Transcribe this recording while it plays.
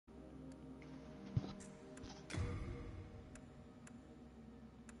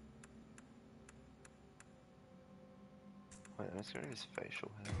let's get rid of his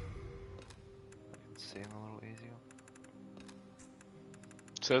facial hair. I can see him a little easier.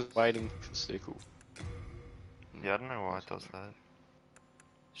 It says waiting for sequel. Yeah, I don't know why it does that.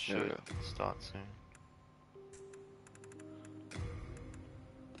 Should Yeah. start soon.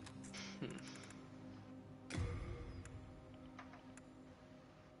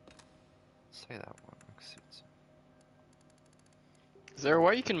 Say that one. Like suits. Is there a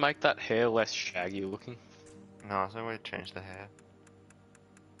way you can make that hair less shaggy looking? No, there's no way to change the hair.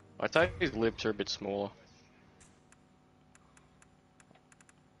 I take his lips are a bit smaller.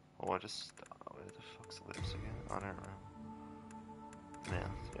 Or just where the fuck's the lips again? I don't know.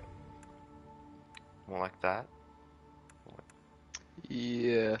 Mouth, yeah. More like that.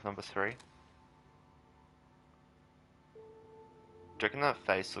 Yeah. Number 3. Do you reckon that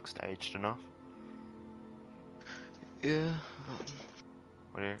face looks aged enough? Yeah.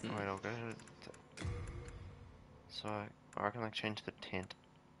 Wait, I'll go to... So, I reckon like change the tint.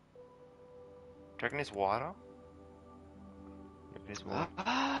 Do you reckon it's wider? You reckon it's more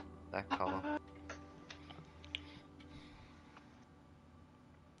that colour?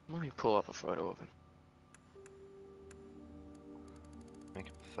 Let me pull up a photo of him. Make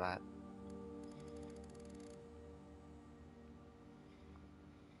him fat.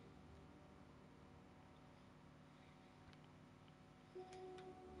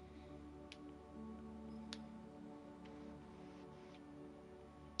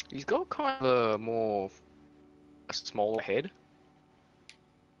 He's got kind of a smaller head.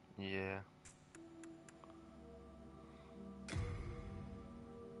 Yeah.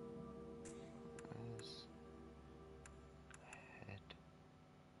 His head.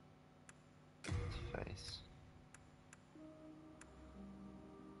 His face.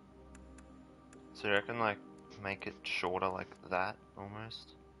 So you reckon like make it shorter like that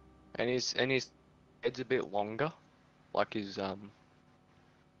almost? And his head's a bit longer. Like his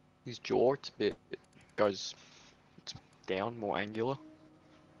jaw, it's a bit it's down, more angular.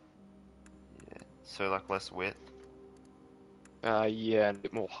 Yeah. So like less width. Yeah, and a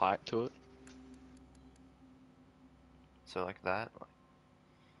bit more height to it. So like that.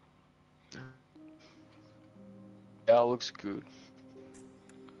 Yeah, it looks good.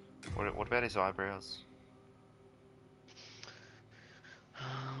 What about his eyebrows?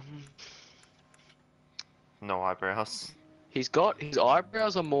 Um, No eyebrows. his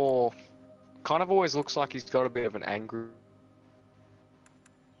eyebrows are more, kind of always looks like he's got a bit of an angry.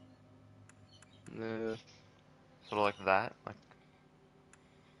 Sort of like that. Like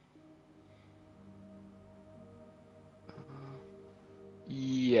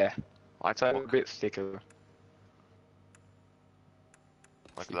Yeah, I'd say a what? bit thicker.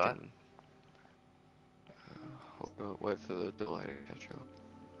 Like If you that. can wait for the delay to catch up.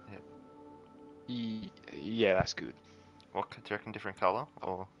 Yeah. Yeah, that's good. What do you reckon? Different color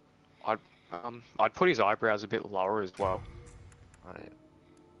or? I'd put his eyebrows a bit lower as well. Oh, yeah.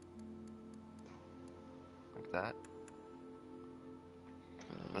 Like that.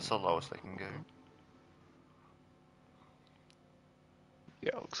 That's the lowest they can go. Yeah,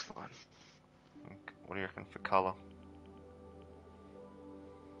 it looks fine. What do you reckon for color?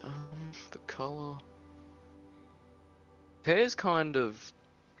 The color. Hair's kind of.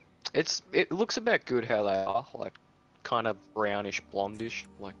 It looks about good how they are, like kind of brownish blondish,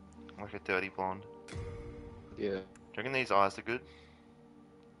 like Like a dirty blonde. yeah. Do you reckon these eyes are good?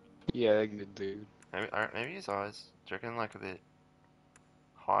 Yeah, they're good, dude. Maybe his eyes. Do you reckon like a bit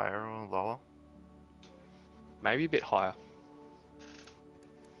higher or lower? Maybe a bit higher.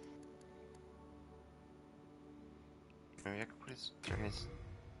 Maybe I could put his. Do you reckon his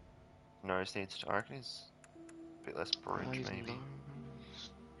nose needs to? I reckon he's a bit less bridge maybe.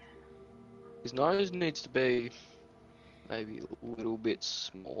 His nose needs to be maybe a little bit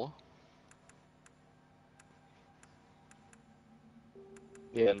smaller.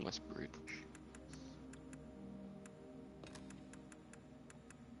 Yeah, and less bridge.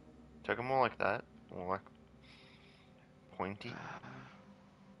 Do you reckon more like that? Or like pointy?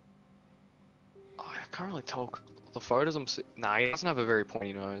 I can't really tell. The photos I'm seeing. Nah, he doesn't have a very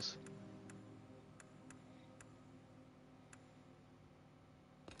pointy nose.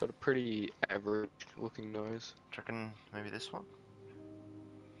 Got a pretty average looking nose. Do you reckon maybe this one?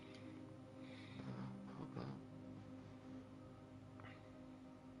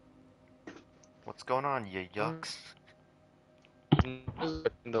 What's going on, you yucks?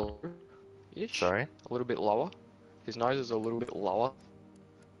 Ish. Sorry? A little bit lower. His nose is a little bit lower.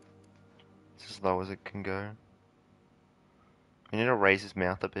 It's as low as it can go. You need to raise his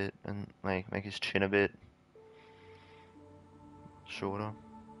mouth a bit and make his chin a bit shorter.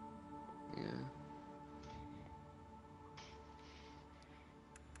 Yeah.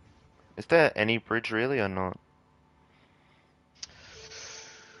 Is there any bridge really or not?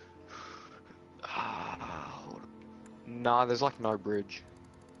 Nah, there's like no bridge.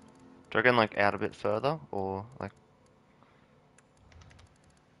 Do you reckon like out a bit further or like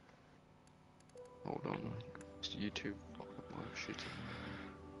Hold on. It's YouTube. Oh, shit.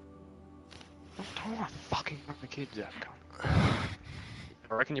 Don't want to fucking bring the kids out, cunt.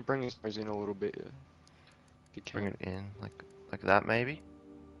 I reckon you bring those in a little bit, yeah. If you bring can. it in like that maybe?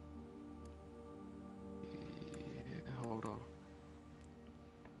 Yeah, hold on.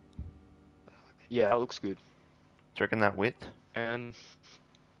 Yeah, that looks good. Do you reckon that width? And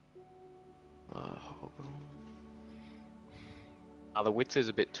hold on. The width is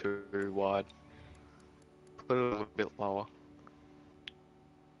a bit too wide. Put it a little bit lower.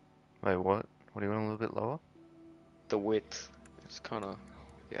 Wait, what? What do you want a little bit lower? The width. It's kind of.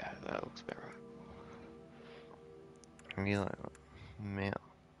 Yeah, that looks better. Maybe like mouth.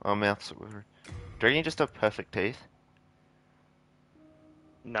 Oh, mouth's. Do you reckon you just have perfect teeth?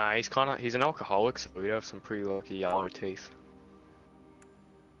 Nah, he's an alcoholic, so he'd have some pretty lucky yellow teeth.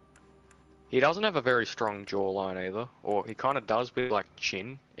 He doesn't have a very strong jawline either, or he kind of does with like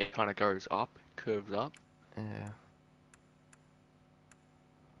chin. It kind of goes up, curves up. Yeah.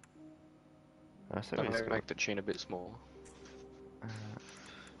 I say So we just maybe go. make the chin a bit smaller. Uh,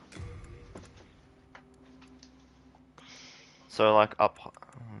 so like up.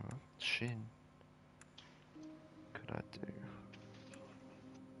 Chin. Could I do?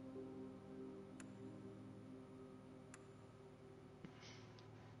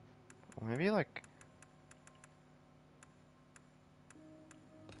 Or maybe like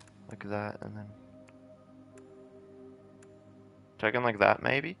that, and then. Do you reckon like that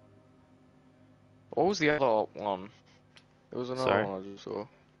maybe? What was the other one? There was another Sorry. one I just saw.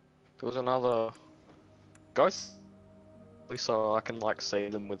 There was another ghost, so I can like see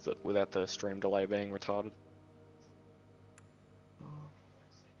them without the stream delay being retarded.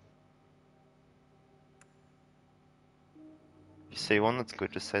 If you see one that's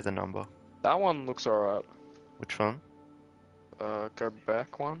good, just say the number. That one looks alright. Which one? Go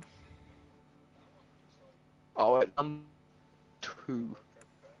back one. Oh, wait, two,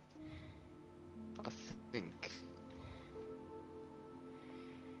 I think.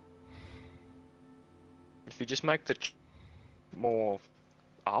 If you just make the more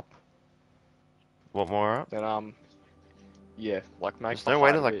up, What more up? then yeah, like make There's the no way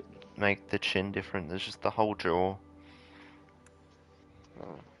height to a like bit. make the chin different. There's just the whole jaw.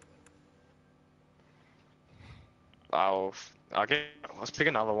 Uh, let's pick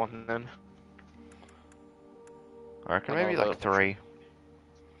another one then. I reckon maybe Another like three,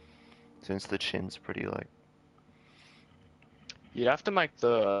 since the chin's pretty like. You'd have to make it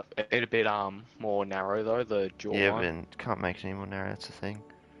a bit more narrow though, the Yeah, jawline. but can't make it any more narrow. That's the thing.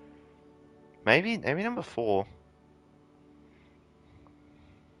 Maybe number four.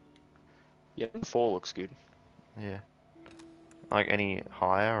 Yeah, four looks good. Yeah. Like any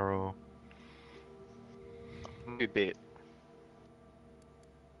higher or Maybe a bit.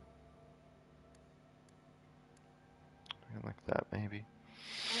 like that maybe.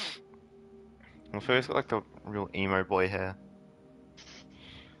 Well, first got like the real emo boy hair.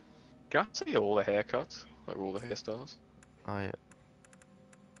 Can I see all the haircuts? Like all the hairstyles? Oh yeah.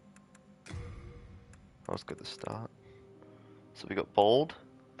 That was good to start. So we got bald,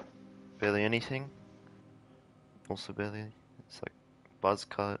 barely anything. Also barely. It's like buzz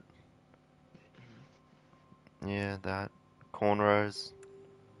cut. Yeah, that. Cornrows.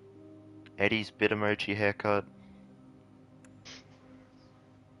 Eddie's Bitmoji haircut.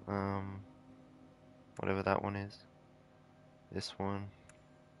 Um, whatever that one is. This one.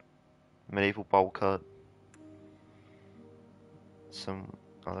 Medieval bowl cut. Some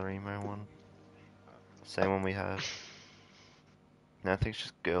other emo one. Same one we have. No, I think it's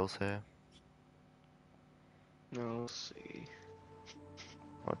just girls' hair. No, let's see.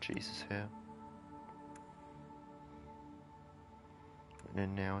 Oh, Jesus' hair. And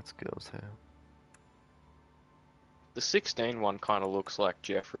then now it's girls' hair. The 16 one kind of looks like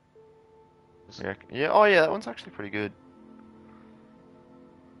Jeffrey. Yeah, oh yeah, that one's actually pretty good.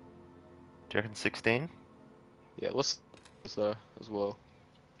 Do you reckon 16? Yeah, let's as well.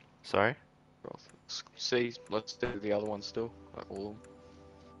 Sorry? See, let's do the other one still. Like all of them.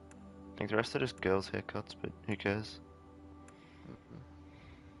 I think the rest are just girls' haircuts, but who cares?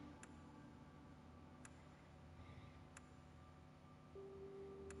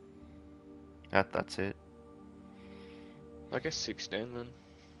 That's it. I guess 16 then.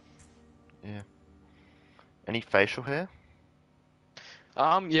 Yeah. Any facial hair?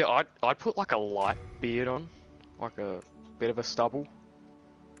 Yeah, I'd put like a light beard on, like a bit of a stubble.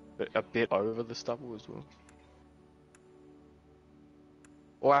 but a bit over the stubble as well.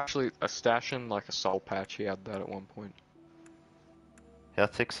 Or actually, a stash and like a soul patch, he had that at one point. How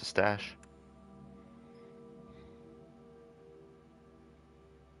thick's the stash?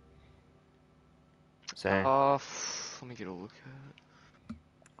 Same. Let me get a look at it.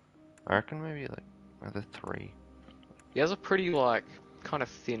 I reckon maybe like another 3. He has a pretty like kind of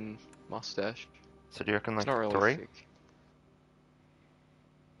thin mustache. So do you reckon It's like not really 3? thick.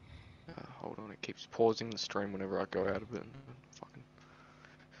 Hold on, it keeps pausing the stream whenever I go out of it. Fucking.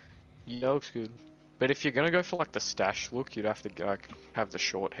 Yeah, looks good. But if you're gonna go for like the stash look, you'd have to like have the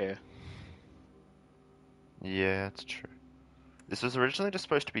short hair. Yeah, that's true. This was originally just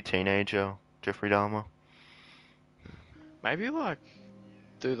supposed to be teenager Jeffrey Dahmer. Maybe like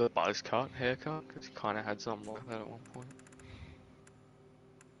do the buzz cut haircut, because he kind of had something like that at one point.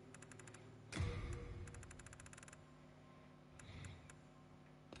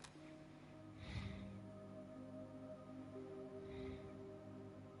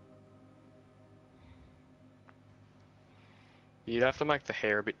 You'd have to make the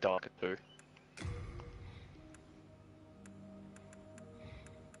hair a bit darker too.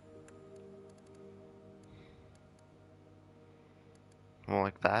 More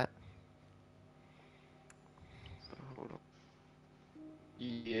like that. Hold on.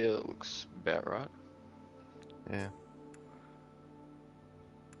 Yeah, that looks about right. Yeah.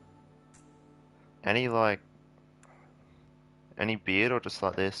 Any like any beard or just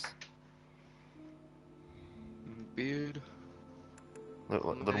like this? Beard.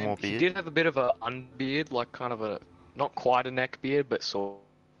 Little more He beard? did have a bit of a unbeard, like kind of a, not quite a neck beard, but sort.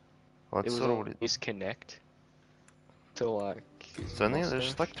 Well, It that's was sort of a what it. disconnect to like his So there's mustache.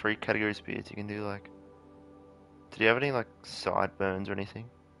 just like 3 categories of beards you can do. Like, did you have any like sideburns or anything?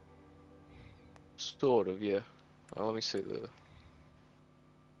 Sort of, yeah. Let me see the.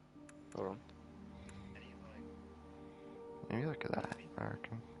 Hold on. Maybe like that, I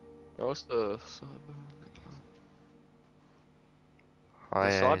reckon. What's the High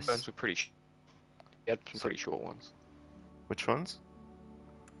the ace. sideburns were pretty. He had some So, pretty short ones. which ones?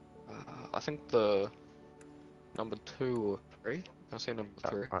 I think the number 2 or 3. I say number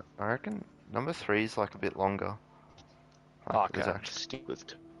 3. I reckon number 3 is like a bit longer. Like, Oh, there's okay, actually. stick with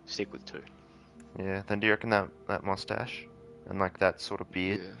 2. Stick with 2. Yeah, then do you reckon that mustache? And like that sort of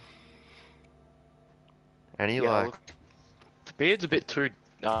beard? Yeah. Any Yeah, like. look, the beard's a bit too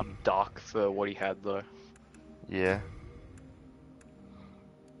dark for what he had though. Yeah.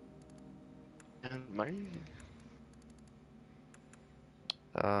 And maybe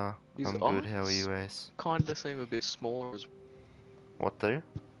his I'm good. How are eyes you, Ace? kind of seem a bit smaller as What though?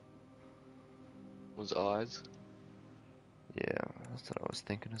 his eyes. Yeah, that's what I was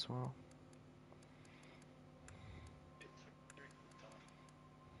thinking as well.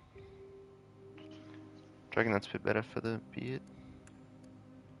 Do you reckon that's a bit better for the beard?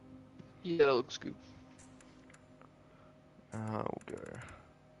 Yeah, that looks good. We'll go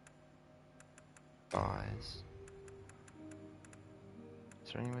eyes.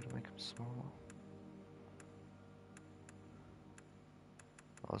 Is there any way to make them smaller?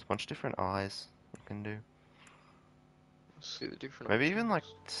 Oh, there's a bunch of different eyes you can do. Let's see the different Maybe even like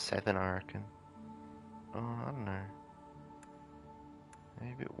options. 7, I reckon. Oh, I don't know.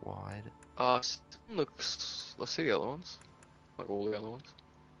 Maybe a bit wide. Looks. Let's see the other ones. Like all the other ones.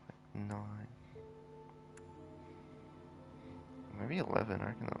 9. Maybe 11. I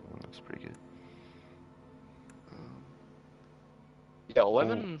reckon that one looks pretty good. Yeah,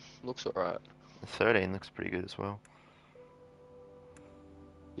 11 looks alright. 13 looks pretty good as well.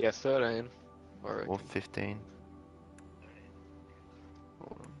 Yeah, 13. I Or reckon. 15.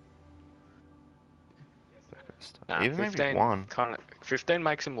 Hold on. Nah, even 15 maybe 1. kind of. 15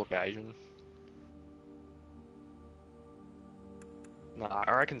 makes him look Asian. Nah,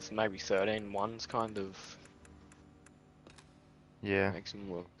 I reckon maybe 13. 1's kind of Yeah. makes him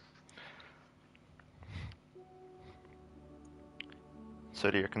look. So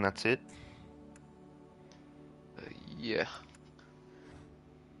do you reckon that's it? Yeah.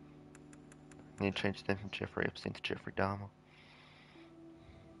 Need to change the name from Jeffrey Epstein to Jeffrey Dahmer.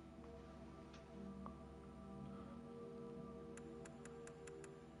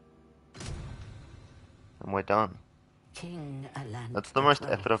 And we're done. King Alant That's the most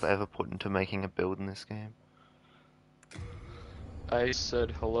effort I've ever put into making a build in this game. I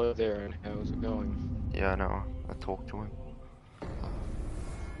said hello there and how's it going? Yeah, I know. I talked to him.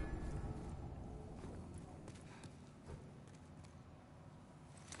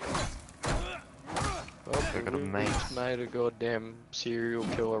 Oh, I got a we mace. just made a goddamn serial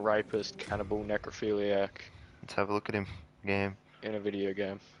killer, rapist, cannibal, necrophiliac Let's have a look at him. Game. in a video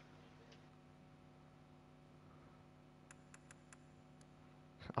game.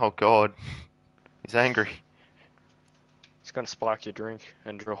 Oh god. He's angry. He's gonna spike your drink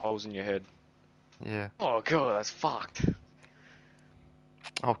and drill holes in your head. Yeah. Oh god, that's fucked.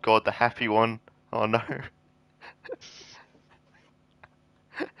 Oh god, the happy one. Oh no.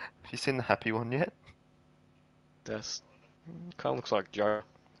 Have you seen the happy one yet? That's kind of looks like Joe.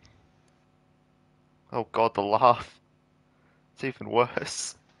 Oh god, the laugh. It's even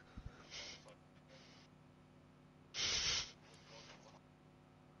worse.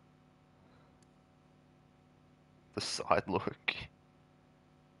 The side look.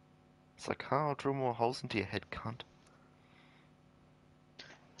 It's like, huh, I'll drill more holes into your head, cunt.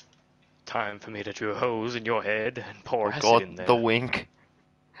 Time for me to drill holes in your head and pour Oh acid god, in there. the wink.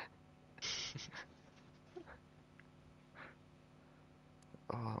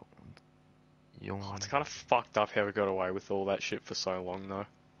 Oh, yawn. Oh, it's kind of fucked up how we got away with all that shit for so long, though.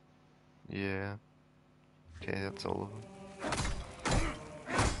 Yeah. Okay, that's all of them.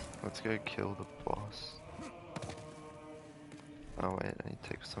 Let's go kill the boss. Oh wait, I need to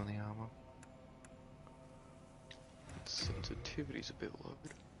take some of the armor. Sensitivity's a bit low.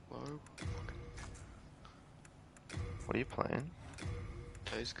 What are you playing?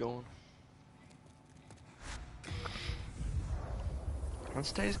 Days gone.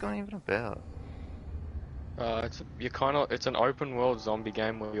 What's Days Gone even about? It's an open world zombie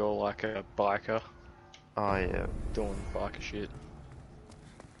game where you're like a biker Oh yeah, doing biker shit.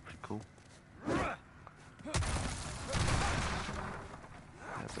 pretty cool. Yeah,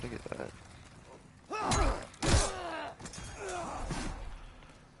 I better get that.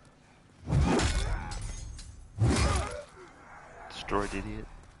 Destroyed idiot.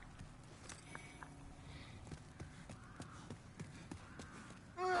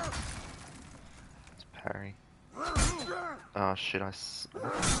 It's parry. Oh shit,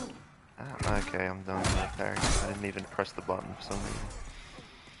 Ah, okay, I'm done with the parry. I didn't even press the button for some reason.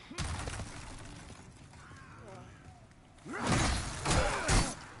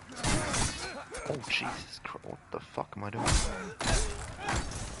 Oh Jesus Christ, what the fuck am I doing?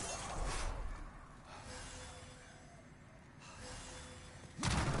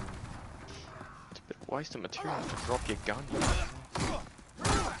 It's a bit of waste of material to drop your gun.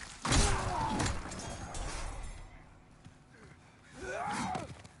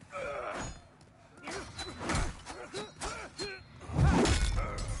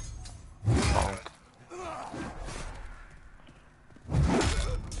 Bonk.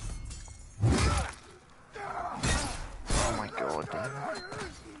 Oh my god, damn it.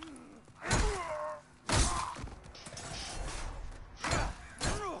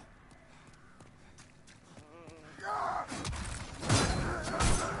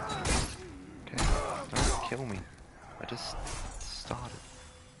 Okay, don't kill me. I just started.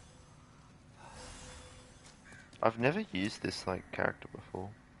 I've never used this like character before.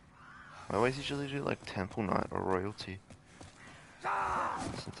 I always usually do like Temple Knight or Royalty.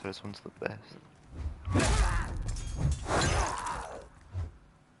 Since those ones the best.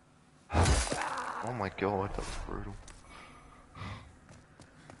 Oh my god, that was brutal.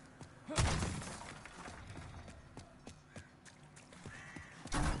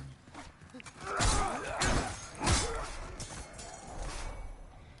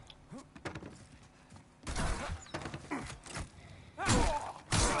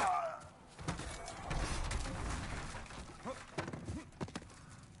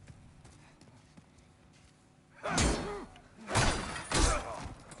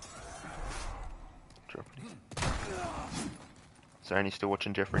 Dropping it. So, are you still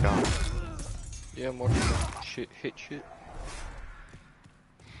watching Jeffrey Dahmer? Yeah, I'm watching hit shit.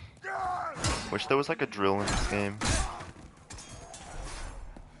 Wish there was like a drill in this game.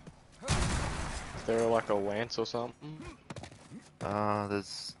 Is there like a lance or something?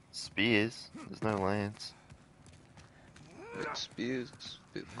 There's spears. There's no lance. Spears,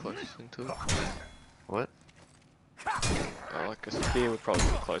 a bit close into it. What? Like a spear would probably be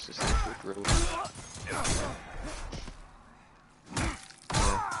the closest thing to a drill. Yeah.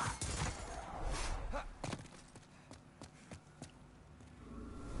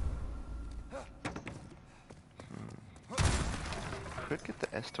 Could get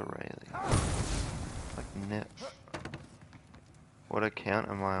the Esther Rayleigh. Like net. What account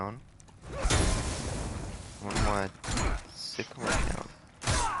am I on? What am I sickle account?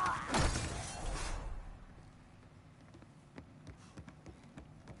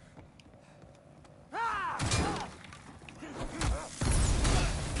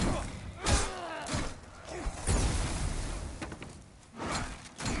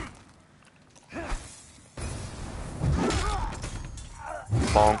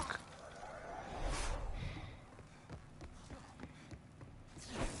 Bonk.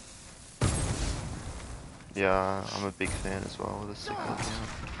 Yeah, I'm a big fan as well with a sickle account.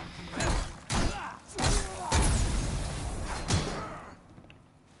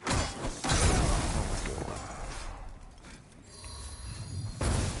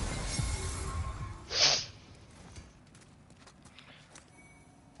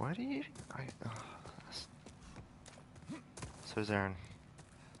 Why do you... So Zarin,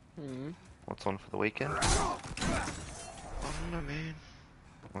 what's on for the weekend? I don't know, man.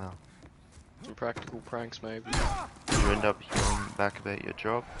 Well, Some practical pranks, maybe. did you end up hearing back about your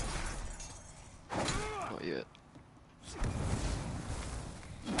job? Not yet.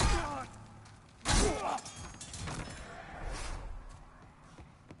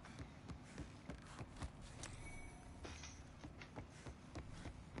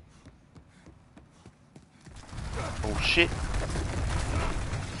 Oh shit!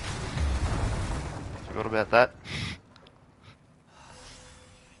 Forgot about that.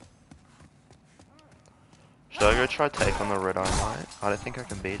 Should I go try take on the Red Eye Knight? I don't think I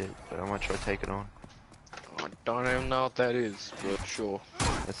can beat it, but I might try take it on. I don't even know what that is, but sure.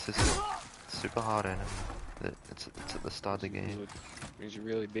 It's this super hard enemy. It's at the start of the game. Is it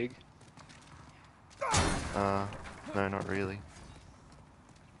really big? No, not really.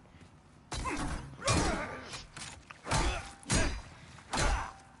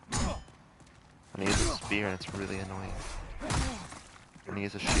 And he has a spear and it's really annoying. And he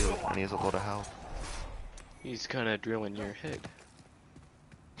has a shield and he has a lot of health. He's kinda drilling your head.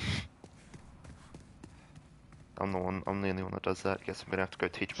 I'm the only one that does that. Guess I'm gonna have to go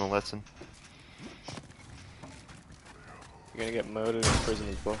teach him a lesson. You're gonna get murdered in prison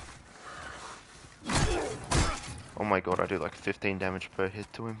as well. Oh my god, I do like 15 damage per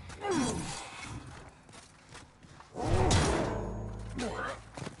hit to him.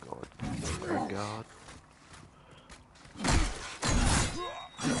 God. Oh god.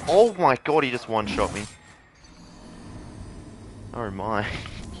 Oh my god, he just one-shot me. Oh my.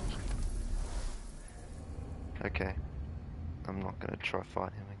 Okay. I'm not gonna try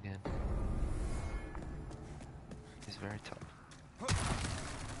fight him again. He's very tough.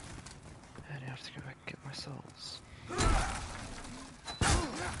 And I have to go back and get my souls.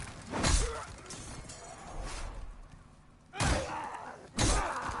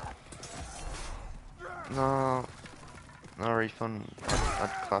 No. No refund.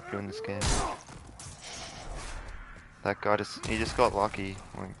 I'd clap you in this game. That guy he just got lucky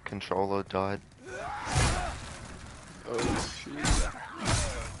when controller died. Oh shit.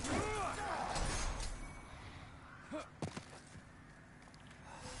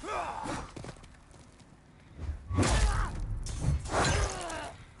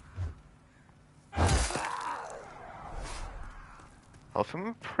 If I'm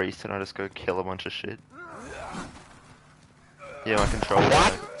a priest and I just go kill a bunch of shit. Yeah, my controller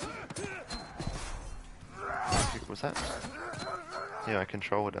died. What was that? Yeah, my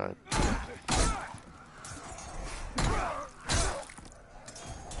controller died.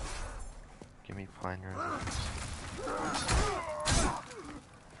 Give me pine roses.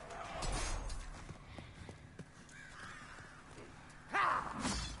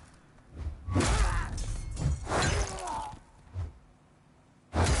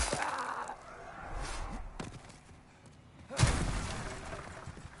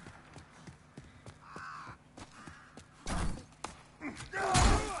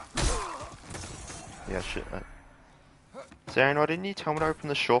 Yeah, shit. Zarin, why didn't you tell me to open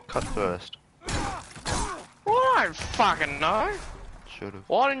the shortcut first? Well, I don't fucking know. Should've.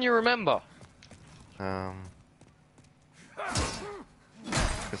 Why didn't you remember? Because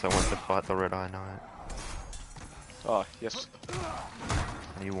I wanted to fight the Red Eye Knight. Oh, yes.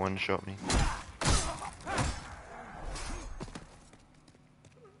 And he one-shot me.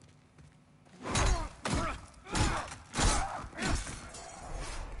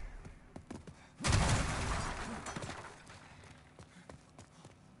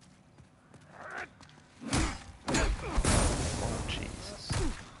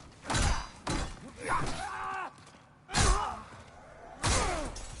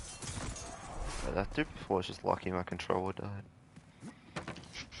 That dude before was just lucky my controller died.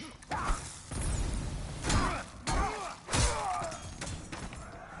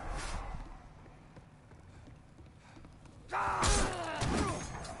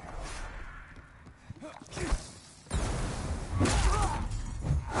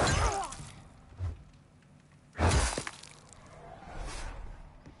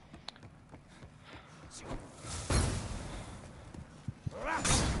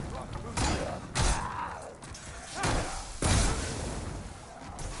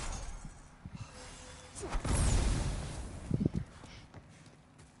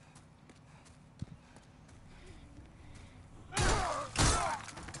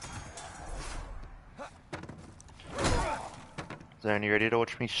 Zane, you ready to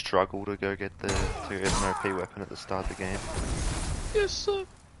watch me struggle to go get an OP weapon at the start of the game? Yes, sir.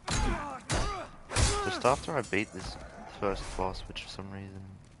 Just after I beat this first boss, which for some reason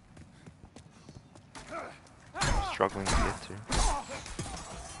I'm struggling to get to.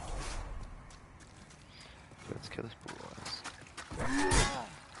 Let's kill this blue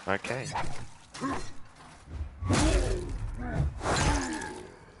eyes. Okay.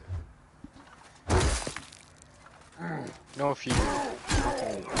 You know, if you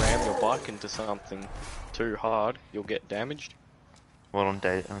fucking ram your bike into something too hard, you'll get damaged. Well, on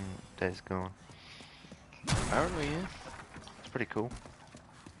Days Gone. Apparently, yeah. It's pretty cool.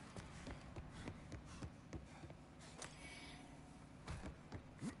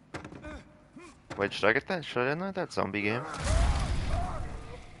 Wait, should I get that? Should I download that zombie game?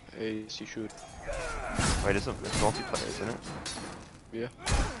 Yes, you should. Wait, it's multiplayer, isn't it? Yeah.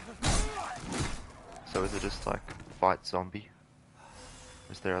 So is it just like fight zombie?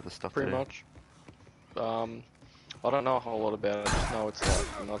 Is there other stuff Pretty to do? much. I don't know a whole lot about it. I just know it's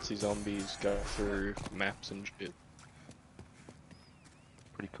like Nazi zombies go through maps and shit.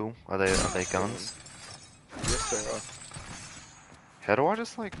 Pretty cool. Are they guns? Yes, they are. How do I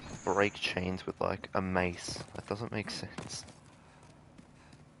just like break chains with like a mace? That doesn't make sense.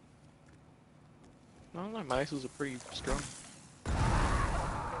 I don't know, maces are pretty strong.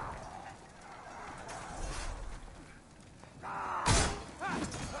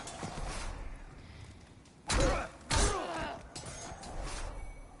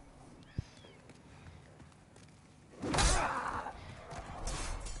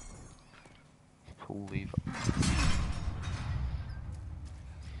 Pull lever.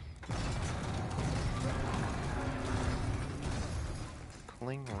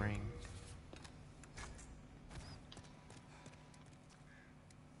 Cling ring.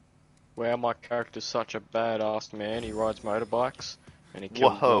 Wow, my character's such a badass man. He rides motorbikes and he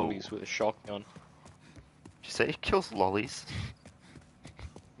kills Whoa. zombies with a shotgun. Did you say he kills lollies?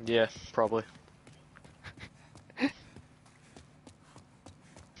 Yeah, probably.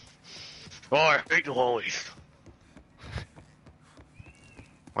 Oh, I hate lollies.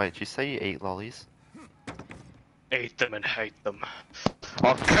 Wait, did you say you eat lollies? Eat them and hate them.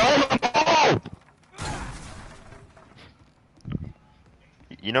 I'll kill them all!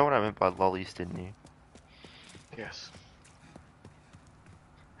 You know what I meant by lollies, didn't you? Yes.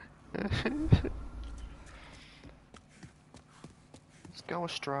 Let's go,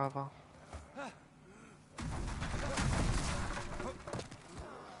 Strava.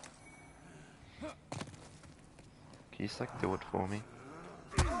 Can you just like do it for me?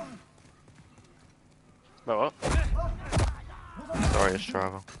 Oh, what? Sorry,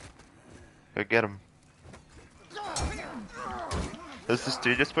 Strava. Go get him. There's this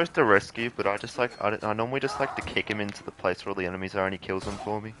dude you're supposed to rescue, but I just like, I normally just like to kick him into the place where all the enemies are and he kills them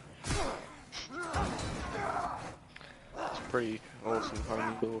for me. It's pretty awesome,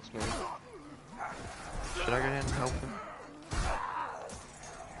 homie boss, man. Should I go down and help him?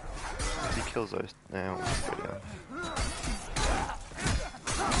 If he kills those, now we'll just go down.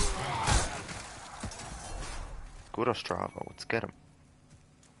 Good Ostrava, let's get him.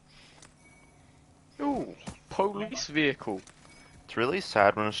 Ooh, police vehicle. It's really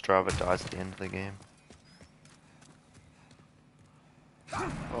sad when Ostrava dies at the end of the game.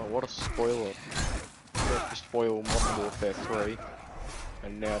 Oh, what a spoiler. Got to spoil Modern Warfare 3.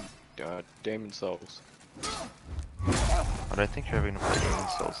 And now, Demon Souls. I don't think you're ever gonna play Demon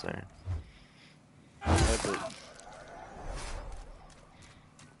Souls soon. Yeah, but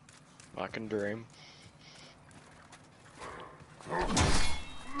I can dream.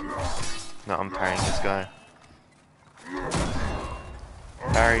 No, I'm parrying this guy.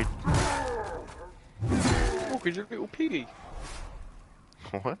 Parried. Look, he's a little piggy.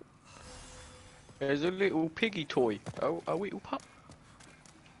 What? There's a little piggy toy. Oh, a little pup.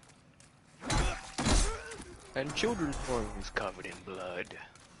 And children's toys covered in blood.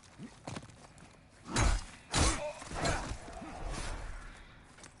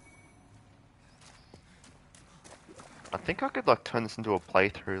 I think I could like turn this into a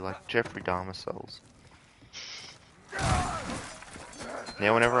playthrough like Jeffrey Dahmer Souls.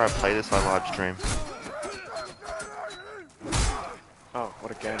 Now whenever I play this I live stream. Oh,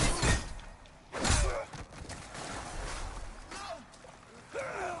 what a game.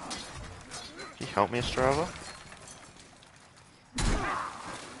 Can you help me, Ostrava?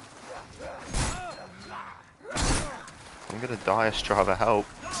 I'm gonna die, Ostrava, help.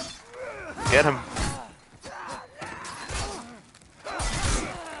 Get him!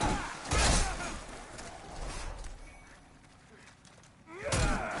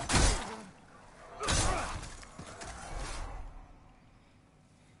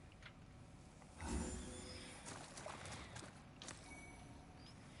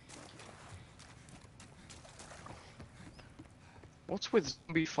 What's with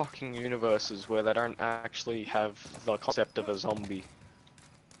zombie fucking universes where they don't actually have the concept of a zombie?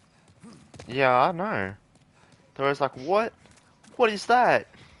 Yeah, I know. They're always like, what? What is that?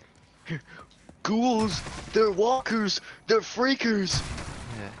 Ghouls! They're walkers! They're freakers!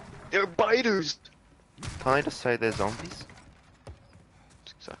 Yeah. They're biters! Can't they just say they're zombies?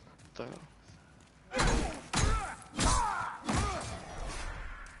 Exactly.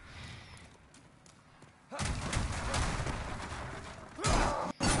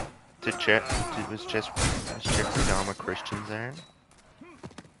 Was Jeffrey Dahmer Christians, Aaron?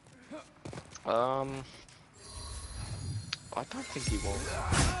 I don't think he was.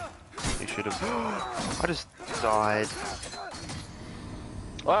 He should have. I just died.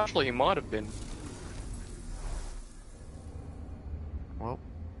 Well, actually, he might have been. Well.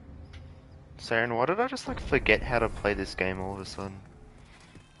 So Aaron, why did I just like forget how to play this game all of a sudden?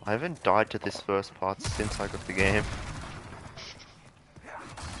 I haven't died to this first part since I got the game.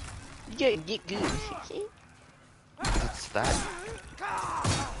 Yeah, get good. What's that?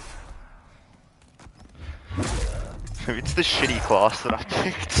 Maybe it's the shitty class that I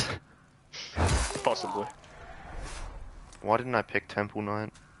picked. Possibly. Why didn't I pick Temple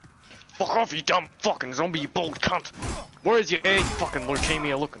Knight? Fuck off, you dumb fucking zombie, you bald cunt! Where's your hair, you fucking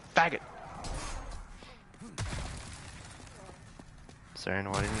leukemia looking faggot? So Aaron,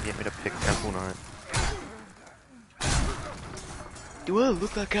 why didn't you get me to pick Temple Knight? Do I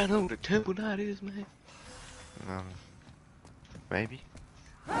look like I know what a Temple Knight is, man? Maybe.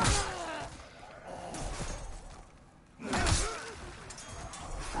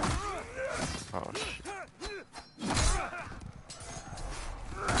 Oh shit.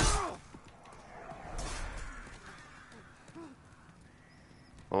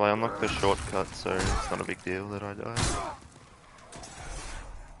 Well, I unlocked the shortcut, so it's not a big deal that I died.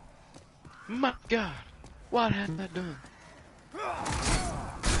 My god, what have I done?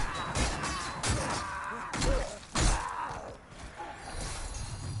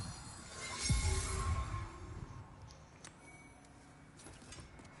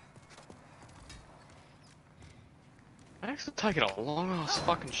 I actually taking a long ass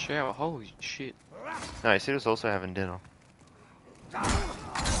fucking shower, holy shit. No, you see, was also having dinner. I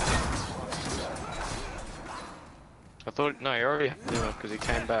thought, no, he already had dinner because he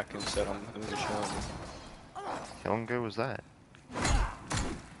came back and said I'm having a shower. How long ago was that?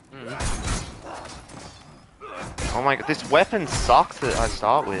 Oh my god, this weapon sucks that I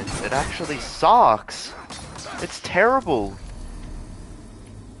start with. It actually sucks. It's terrible.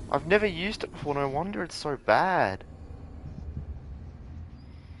 I've never used it before, no wonder it's so bad.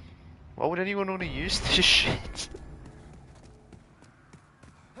 Why would anyone want to use this shit?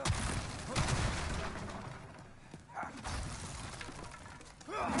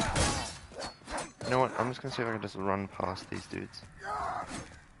 You know what, I'm just gonna see if I can just run past these dudes.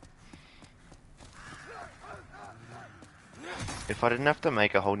 If I didn't have to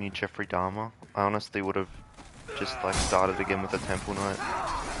make a whole new Jeffrey Dahmer, I honestly would have just like started again with a Temple Knight,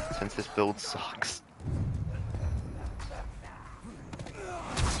 since this build sucks.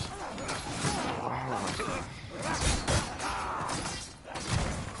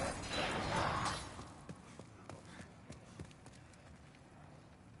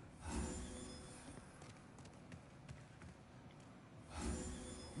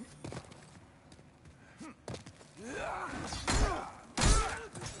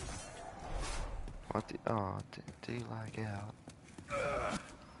 What the, oh, did he lag out?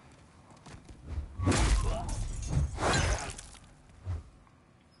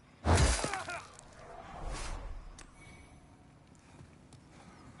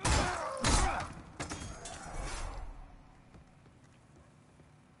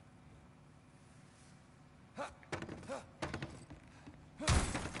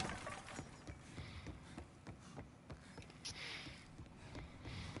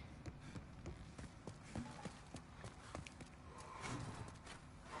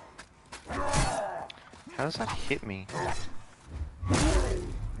 How does that hit me?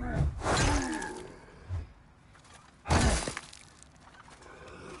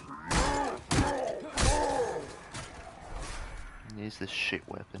 Use this shit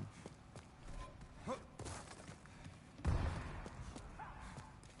weapon.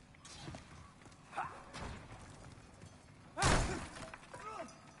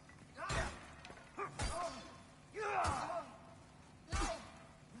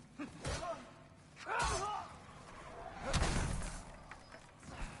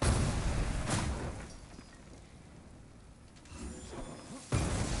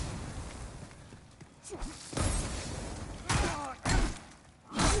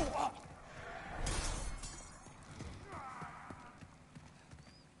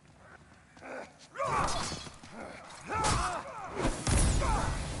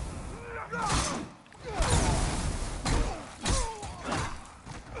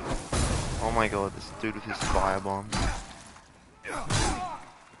 Oh my god, this dude with his firebomb.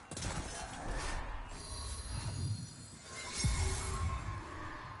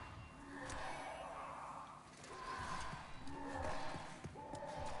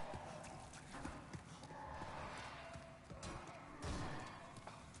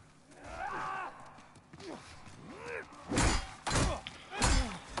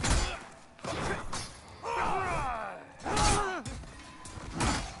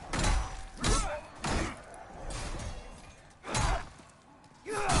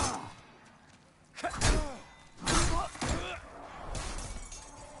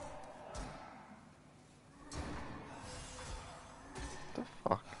 The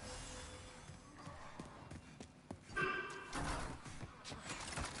fuck?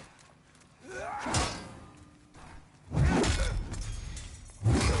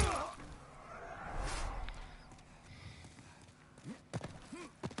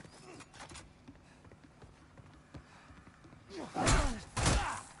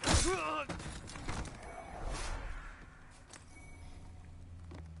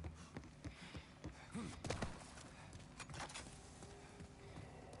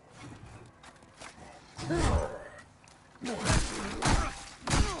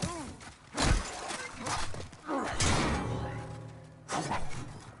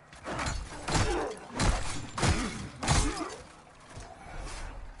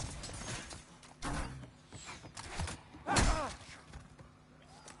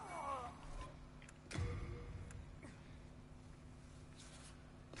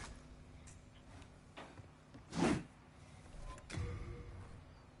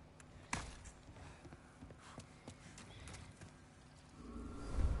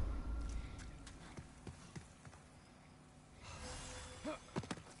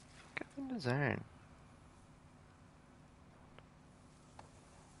 Get in the zone.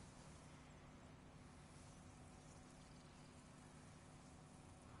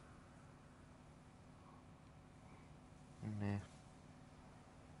 Meh.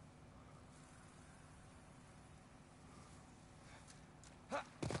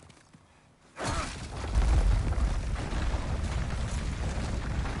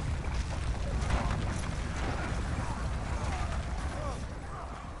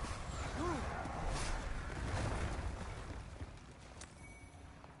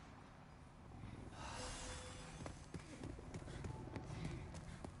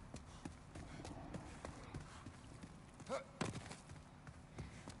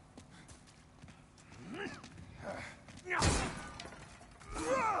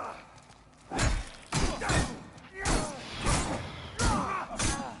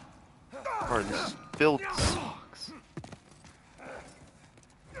 Bro, this build sucks.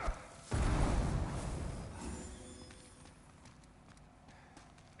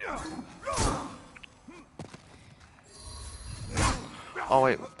 Oh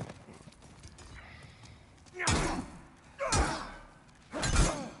wait.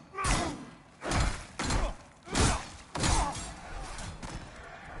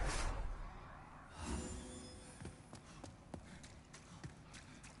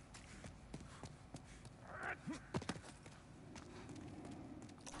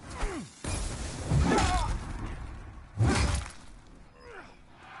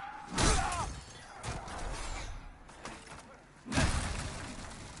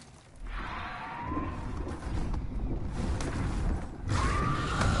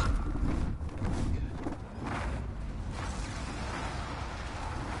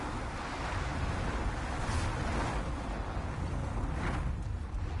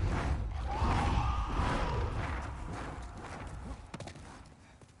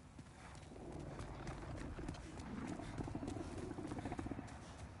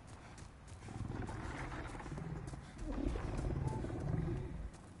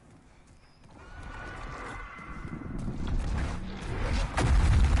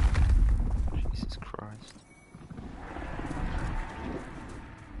 Jesus Christ.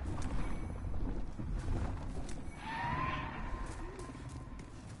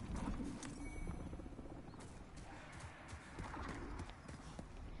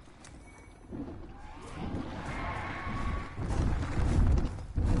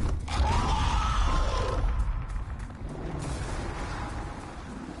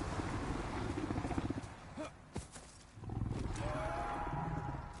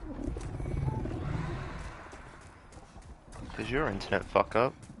 Did your internet fuck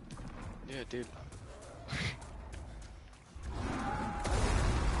up? Yeah, it did.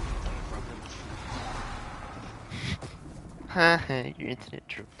 Haha, your internet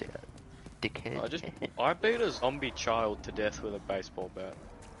dropped out. Dickhead. I beat a zombie child to death with a baseball bat.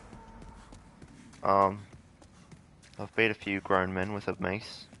 I've beat a few grown men with a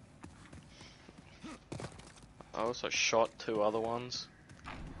mace. I also shot 2 other ones,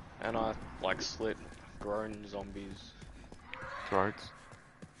 and I like slit grown zombies. Throats.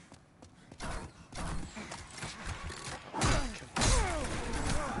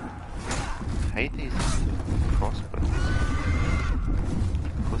 I hate these crossbows.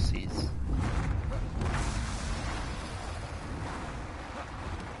 Pussies.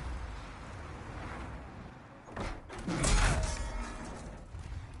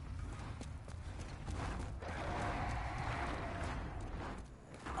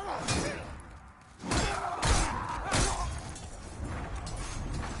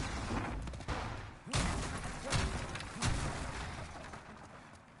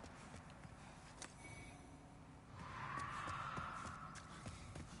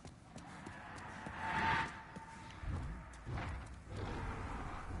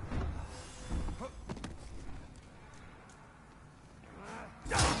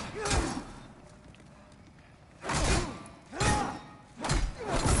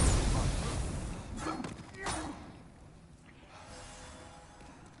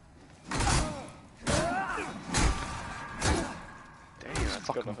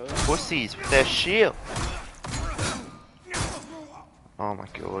 Fucking pussies with their shield. Oh my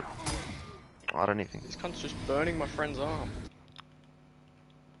god. I don't even. This cunt's just burning my friend's arm.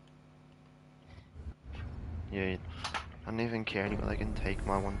 Yeah, I don't even care anymore. They can take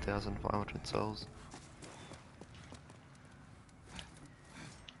my 1,500 souls.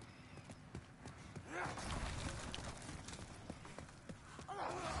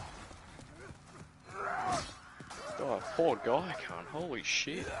 God, poor guy, cunt. Holy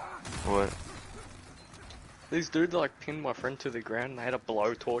shit. What? These dudes like pinned my friend to the ground and they had a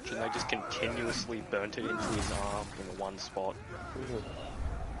blowtorch and they just continuously burnt it into his arm in one spot.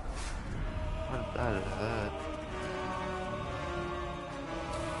 What bad is that?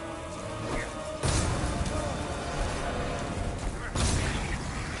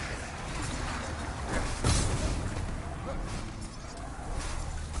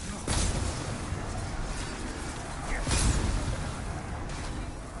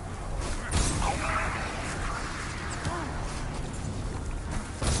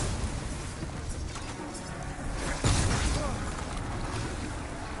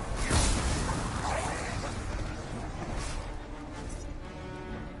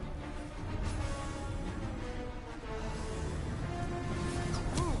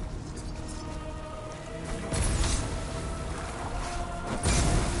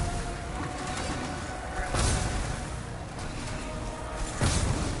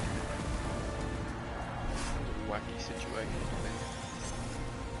 Wacky situation.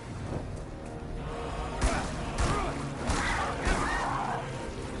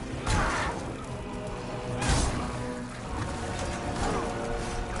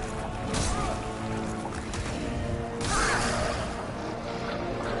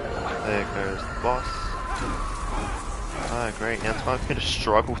 There goes the boss. Oh great, now it's time for me to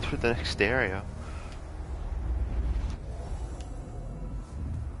struggle through the next area.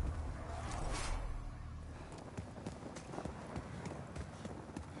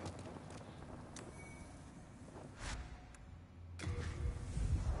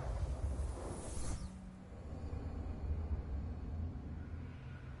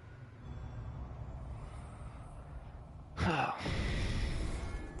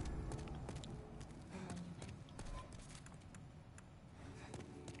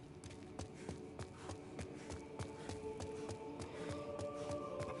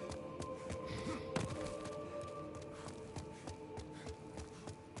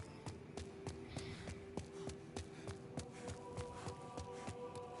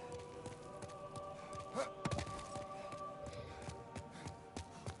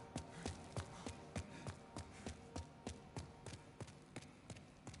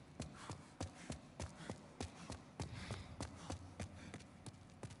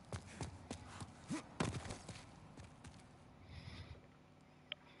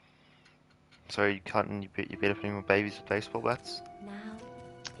 So you can't, you beat up any more babies with baseball bats? Now,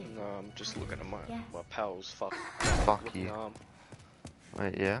 No, I'm just looking at my pals. Fuck you. arm.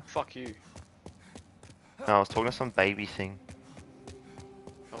 Wait, yeah? Fuck you. No, I was talking to some baby thing.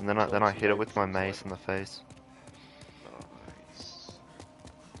 Oh, And then I hit it with my things mace like- in the face. Nice.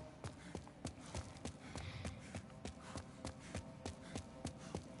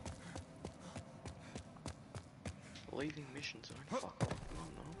 Leaving mission zone. Fuck off. Oh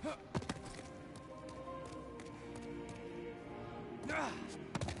no.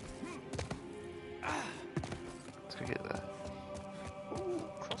 Let's go get that. Ooh,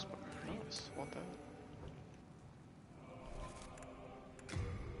 crossbow. Nice. Yes, want that.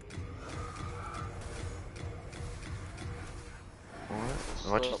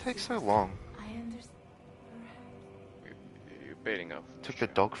 What? Why'd you take so long? I understand. You're beating up. Took the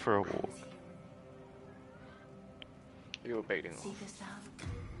dog for a walk. You were beating See off. the sound?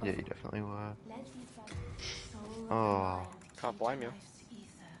 Yeah, you definitely were. Let the soul of the Oh. mind Can't blame you. life's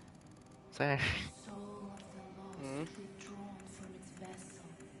ether. Say, Soul of the lost withdrawn from its vessel.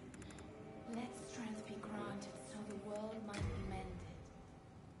 Let strength be granted so the world might be mended.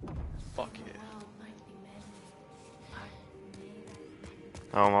 Fuck The yeah. world might be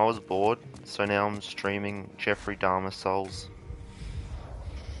mended. I was bored, so now I'm streaming Jeffrey Dahmer Souls.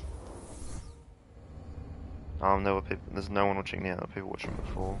 There were people. There's no one watching now. There were people watching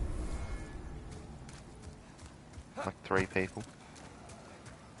before. Like 3 people.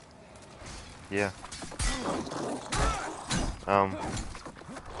 Yeah.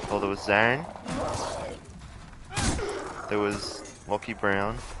 Well, there was Zarin. There was Lockie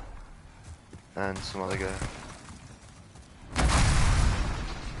Brown. And some other guy.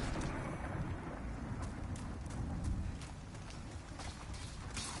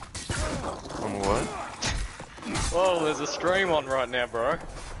 On what? Whoa, there's a stream on right now, bro.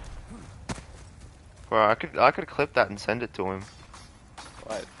 Bro, I could clip that and send it to him.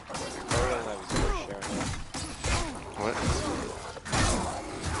 Wait, probably don't have his voice sharing it. What?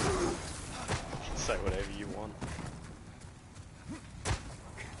 You can say whatever you want.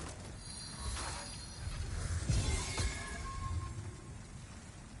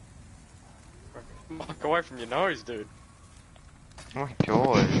 Fuck away from your nose, dude. Oh my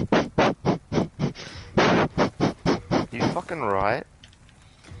god. You fucking right.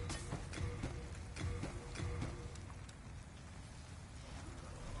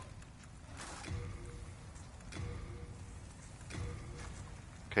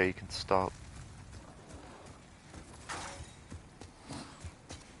 Okay, you can stop.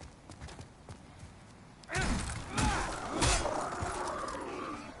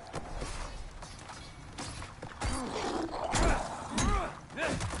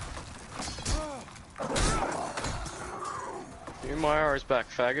 Give me my arrows back,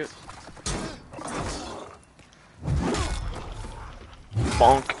 faggot.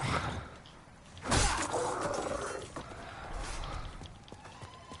 Bonk.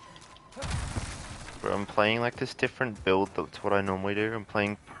 Bro, I'm playing like this different build that's what I normally do. I'm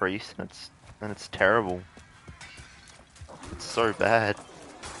playing priest and it's terrible. It's so bad.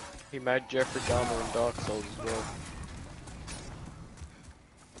 He made Jeffrey Dahmer in Dark Souls as well.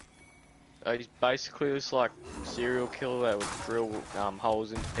 He's basically this like serial killer that would drill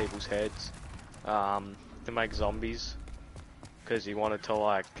holes into people's heads to make zombies because he wanted to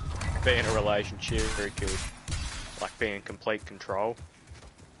like be in a relationship where he could like be in complete control.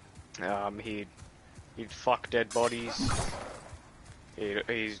 He'd fuck dead bodies.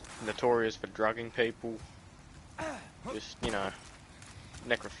 He's notorious for drugging people. Just, you know,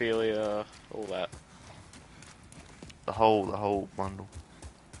 necrophilia, all that. The whole bundle.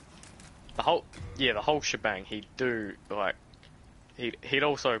 The whole shebang. He'd do, like, he'd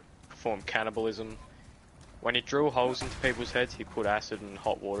also perform cannibalism. When he'd drill holes into people's heads, he'd put acid and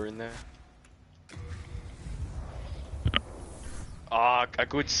hot water in there. A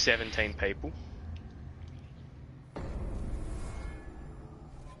good 17 people.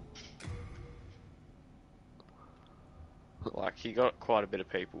 Like, he got quite a bit of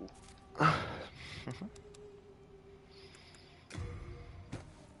people.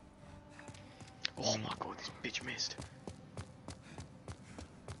 Oh my god, this bitch missed.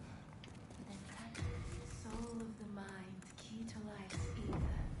 Soul of the mind, key to life's ether.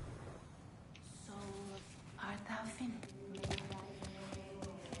 Soul of, art thou finished?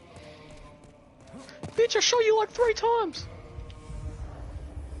 Bitch, I shot you like 3 times!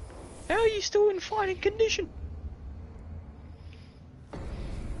 How are you still in fighting condition?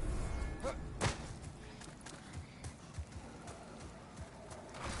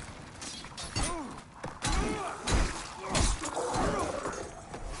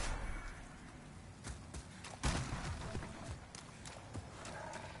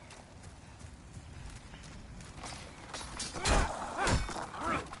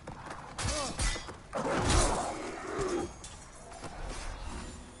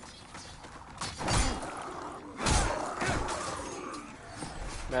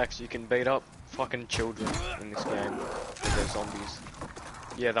 Max, you can beat up fucking children in this game with their zombies.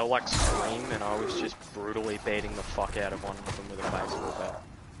 Yeah, they'll like scream and I was just brutally beating the fuck out of one of them with a baseball bat.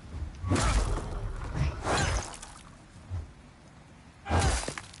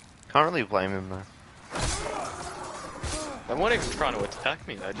 Can't really blame him though. They weren't even trying to attack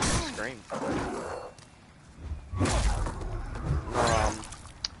me, they just screamed.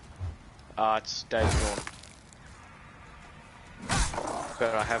 It's Days Gone.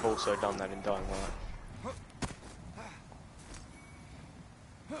 But I have also done that in Dying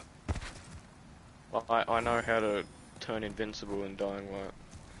Light. I know how to turn invincible in Dying Light.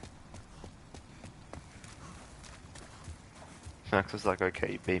 Max was like,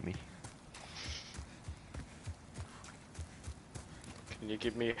 okay, you beat me. Can you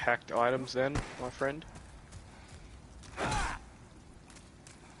give me hacked items then, my friend?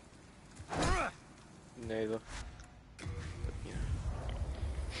 Neither. But,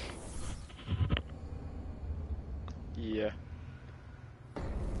 yeah.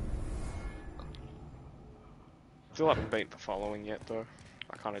 Still haven't beat the following yet though.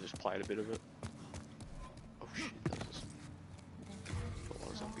 I kinda just played a bit of it. Oh shit, there's just a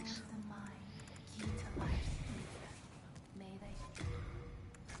lot of zombies.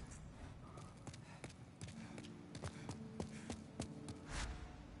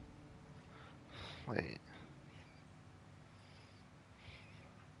 Wait.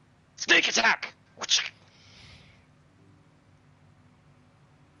 Sneak attack!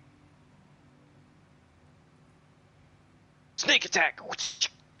 Sneak attack!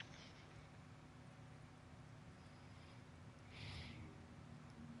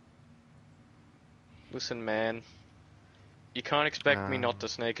 Listen, man. You can't expect me not to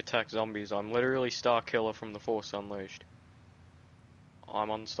sneak attack zombies. I'm literally Star Killer from the Force Unleashed. I'm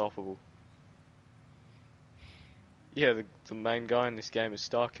unstoppable. Yeah, the main guy in this game is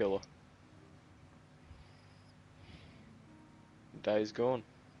Star Killer. Days Gone.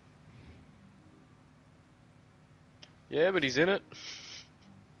 Yeah, but he's in it.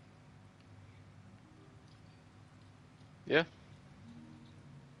 Yeah.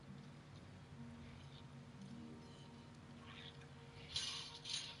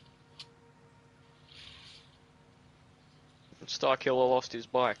 Star Killer lost his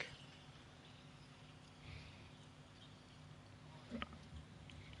bike.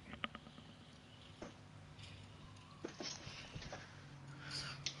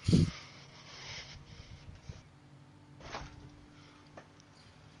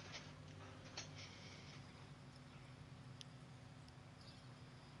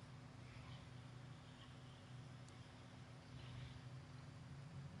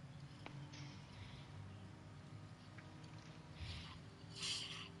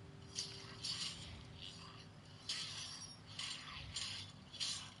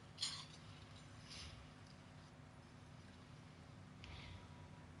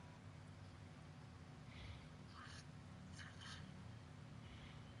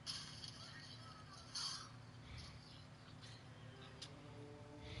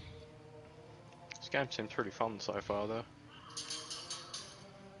 This game seems pretty fun so far, though.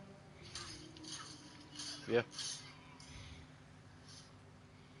 Yeah.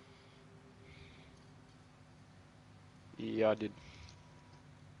 Yeah, I did.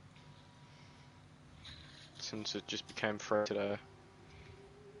 Since it just became free today.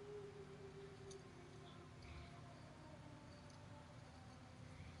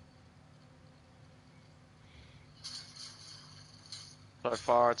 So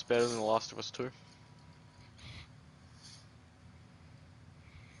far, it's better than The Last of Us 2.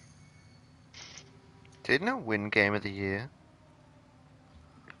 Didn't it win Game of the Year?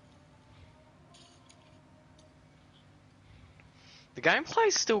 The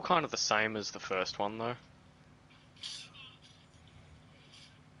gameplay's still kind of the same as the first one, though.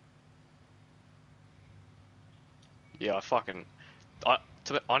 Yeah,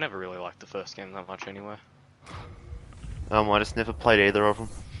 I never really liked the first game that much anyway. I just never played either of them.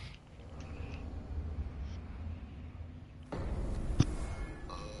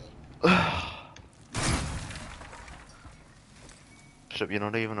 You're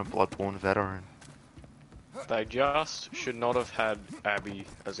not even a Bloodborne veteran. They just should not have had Abby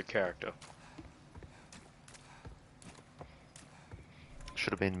as a character.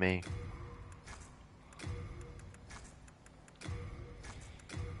 Should have been me.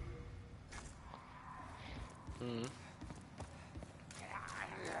 Mm.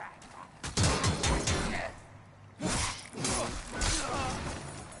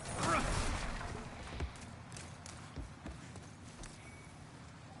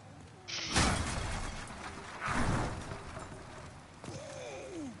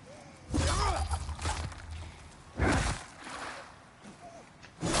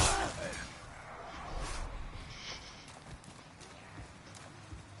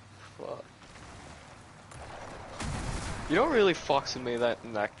 You know what really fucks with me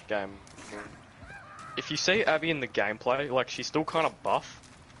in that game? If if you see Abby in the gameplay, like she's still kind of buff,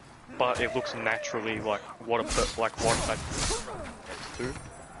 but it looks naturally like what a do.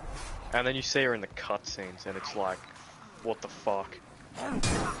 And then you see her in the cutscenes, and it's like, what the fuck?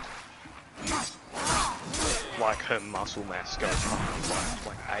 Like her muscle mass goes from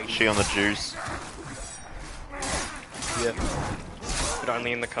like 80. She on the juice. Yeah, but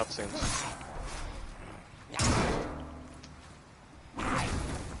only in the cutscenes.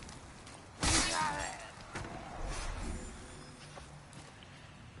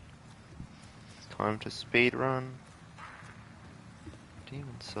 Time to speed run.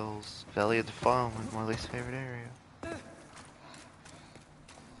 Demon Souls. Valley of Defilement, my least favorite area.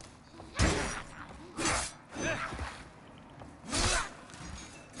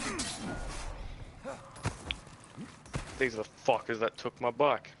 These are the fuckers that took my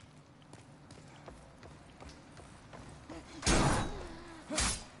bike.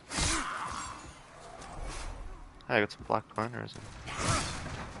 Hey, I got some black boners.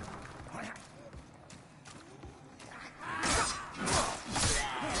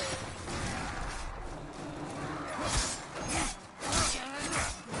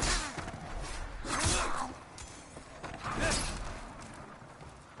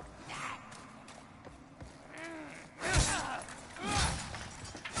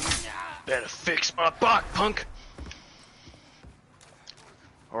 Better fix my bike, punk!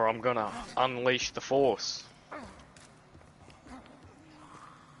 Or I'm gonna unleash the force.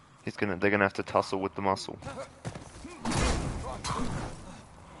 They're gonna have to tussle with the muscle.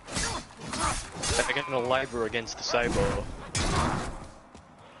 They're gonna labour against the saber.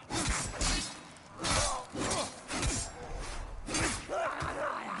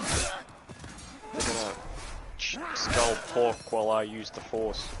 They're gonna skull pork while I use the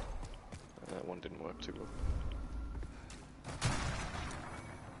force. That one didn't work too well.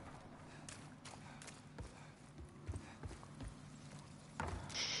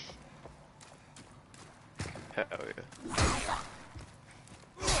 Hell yeah.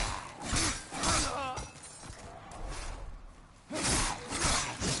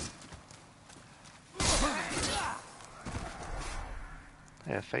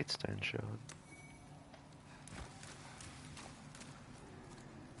 Yeah, Fate Stone showed.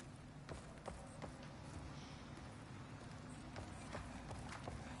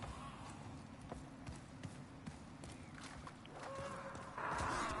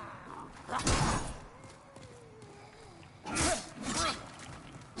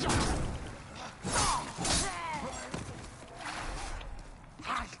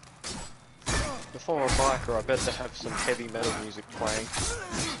 Before a biker, I bet they have some heavy metal music playing.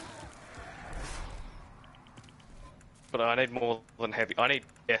 But I need more than heavy. I need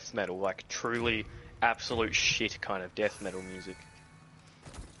death metal, like truly absolute shit kind of death metal music.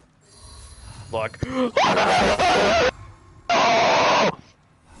 Like...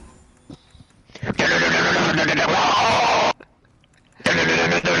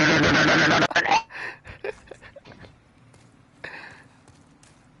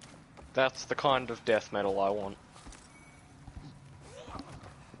 That's the kind of death metal I want.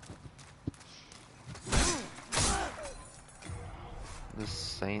 The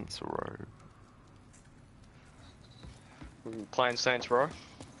Saints Row. Playing Saints Row?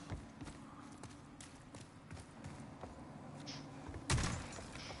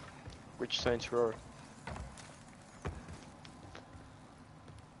 Which Saints Row?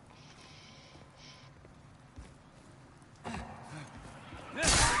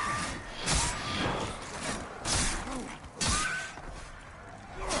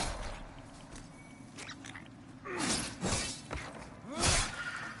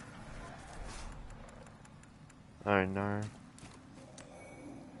 Oh no.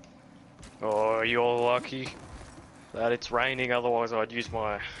 Oh, you're lucky that it's raining, otherwise I'd use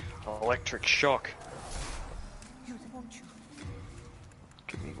my electric shock.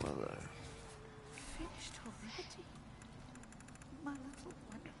 Give me one of those. Finished already? My little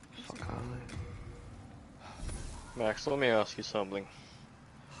one. Fuck are they? Max, let me ask you something.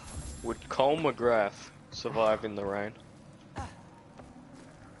 Would Cole McGrath survive in the rain?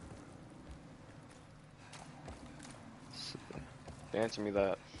 Answer me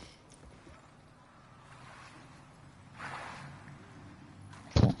that.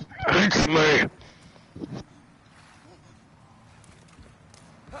 Answer me!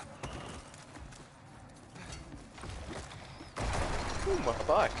 Ooh, my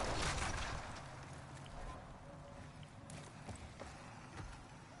bike.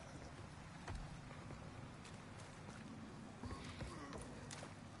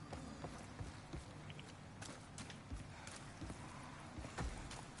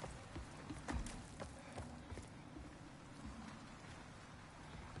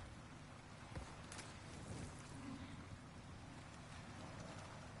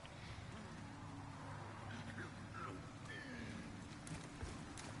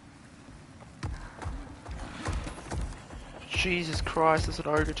 Jesus Christ, there's an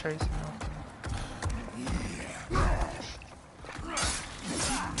ogre chasing me.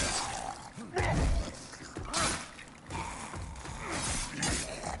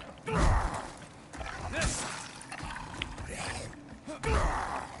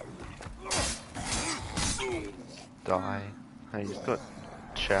 Die. Hey, he's got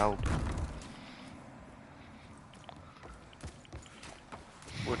shelled.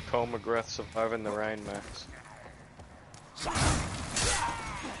 Would Cole McGrath survive in the rain, Max?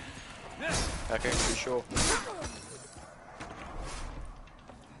 How can you be sure?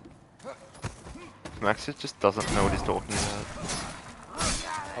 Max just doesn't know what he's talking about.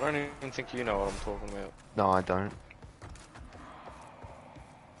 I don't even think you know what I'm talking about. No, I don't.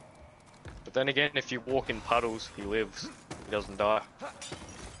 But then again, if you walk in puddles, he lives. He doesn't die.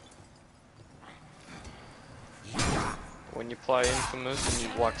 When you play Infamous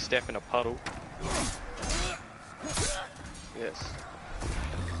and you like step in a puddle. Yes.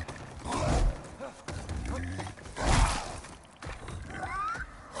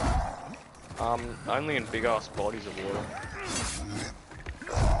 Only in big ass bodies of water.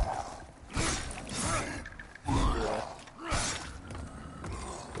 Yeah.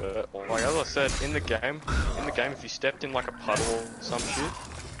 But like as I said, in the game, if you stepped in like a puddle or some shit,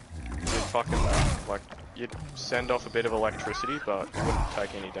 you'd fucking like you'd send off a bit of electricity, but you wouldn't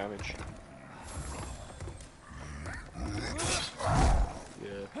take any damage.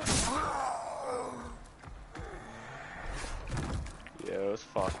 Yeah. Yeah, it was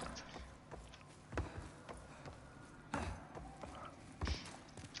fucked.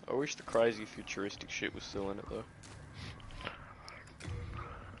 I wish the crazy futuristic shit was still in it though.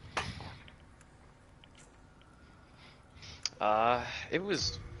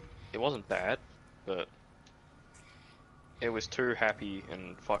 It wasn't bad, but it was too happy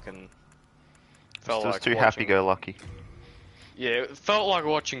and fucking felt It was like too watching, happy-go-lucky. Yeah, it felt like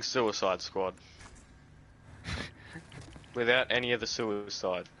watching Suicide Squad. Without any of the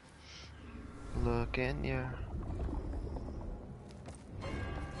suicide. Look in ya.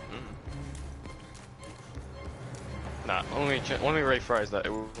 Nah, let me rephrase that.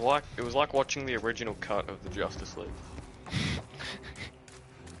 It was like watching the original cut of the Justice League.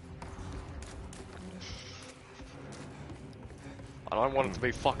 I don't want it to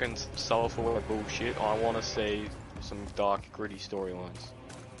be fucking soulful bullshit. I want to see some dark, gritty storylines.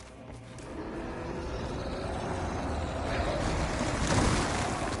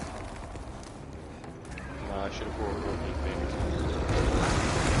 Nah, I should have brought Walking Phoenix.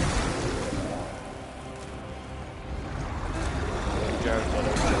 Jared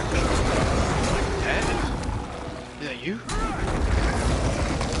Leto. Dad? Is that you?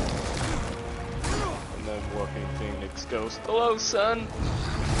 And then Walking Phoenix goes, "Hello, son."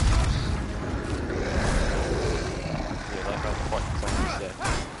 Yeah, that got quite something set.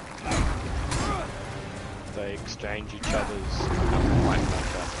 They exchange each other's light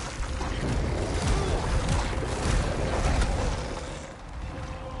makeup.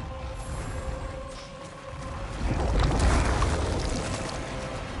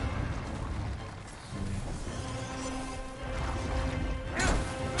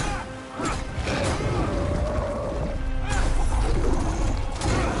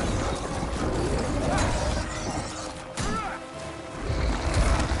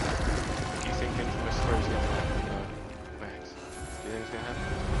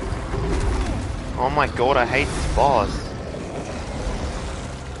 Oh my god, I hate this boss.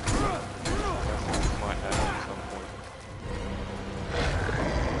 Might happen at some point.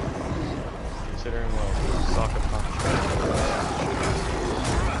 Considering like Sucker Punch.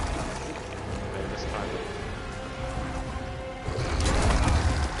 Maybe this time.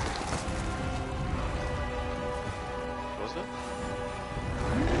 Was it?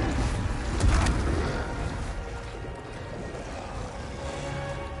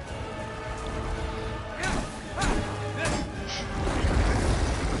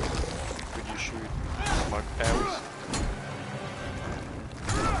 Could you shoot smoke powers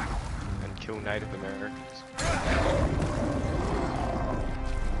and kill Native Americans?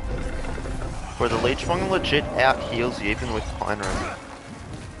 Where the Leech Fang legit out heals you even with Pine Res.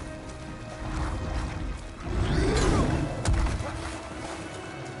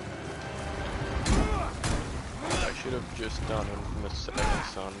 I should have just done Infamous Second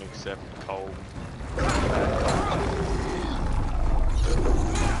Son except cold.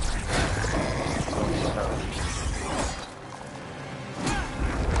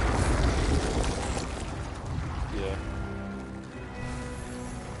 Yeah.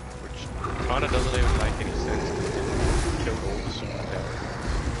 Which kinda doesn't even make any sense because it killed all the superpowers.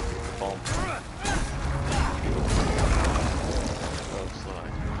 Bomb.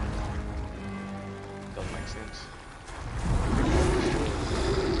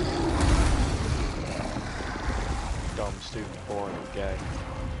 stupid, boring, and gay.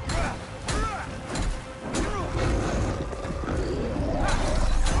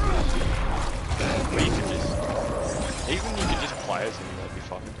 Or you could just, even you could just play as him, that'd be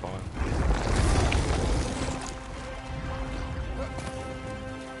fucking fine.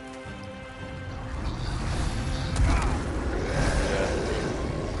 Yeah.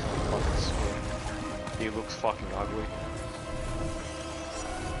 Fucking sweet. He looks fucking ugly.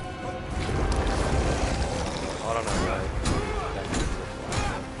 I don't know, right? That could look like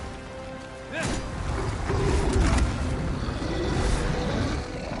that.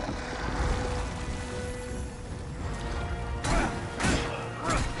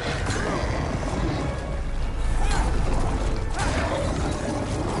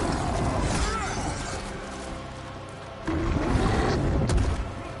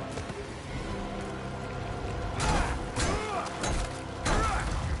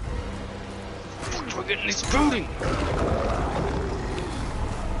 We're getting this booting!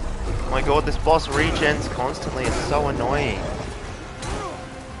 Oh my god, this boss regens constantly, it's so annoying.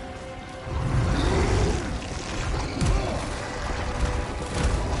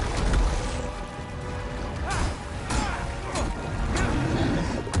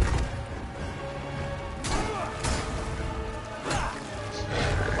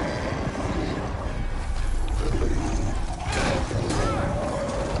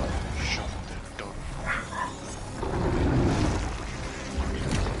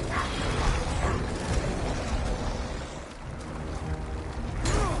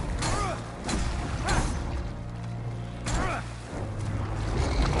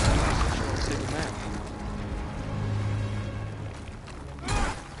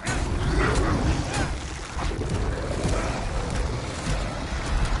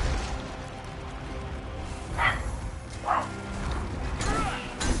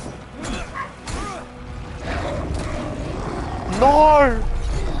 No!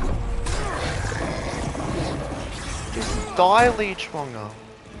 Just die, Leechmonger.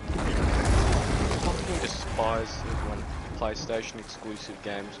 Fucking despise it when PlayStation exclusive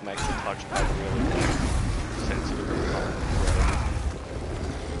games make the touchpad really sensitive and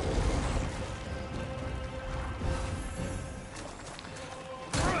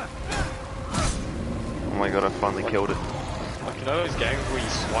Oh my god, I finally killed it. like, you know those games where you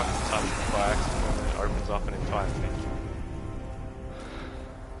swipe the touchpad by accident and it opens up an entire menu?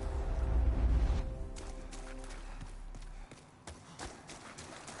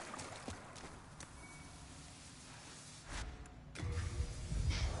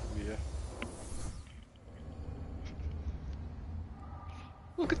 Yeah.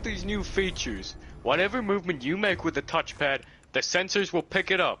 Look at these new features. Whatever movement you make with the touchpad, the sensors will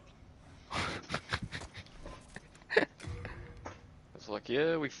pick it up. It's like,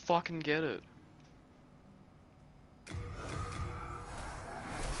 yeah, we fucking get it.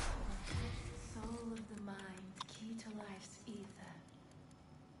 Soul of the mind, key to life's ether.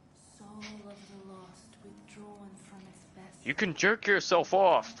 Soul of the lost, withdrawn from its vessel. You can jerk yourself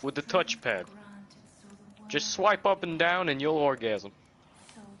off with the touchpad. Granted, so the world Just swipe up and down and you'll orgasm.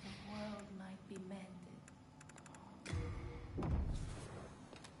 so the world might be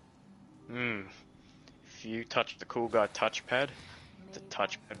mended. If you touch the cool guy touchpad, the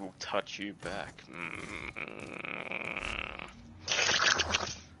touchpad will touch you back.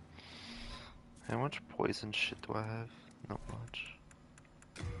 How much poison shit do I have? Not much.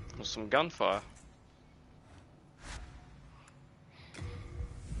 There's some gunfire.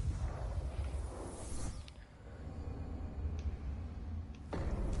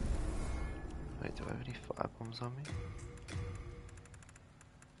 Wait, do I have any fire bombs on me?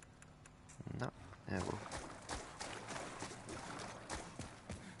 No. Yeah, well.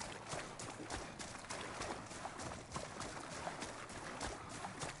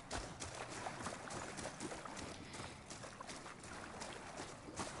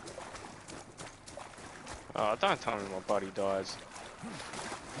 Oh, don't tell me my buddy dies.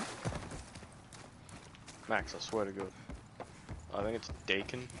 Max, I swear to God. I think it's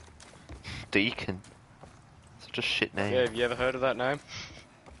Deacon. Deacon. Such a shit name. Yeah, have you ever heard of that name?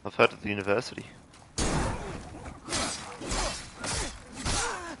 I've heard at the university. Have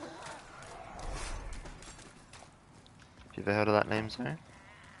you ever heard of that name, Zone?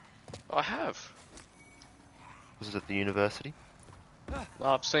 I have. Was it at the university?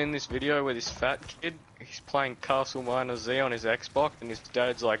 I've seen this video where this fat kid, he's playing Castle Miner Z on his Xbox, and his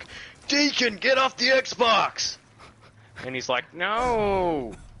dad's like, Deacon, get off the Xbox! And he's like,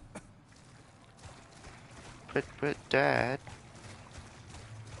 no! But Dad.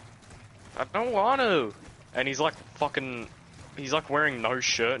 I don't want to! And he's like fucking, he's like wearing no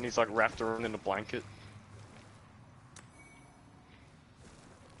shirt and he's like wrapped around in a blanket.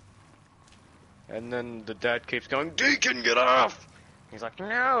 And then the dad keeps going, Deacon, get off! He's like,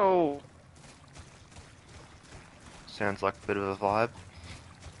 no! Sounds like a bit of a vibe.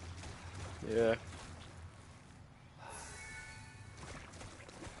 Yeah.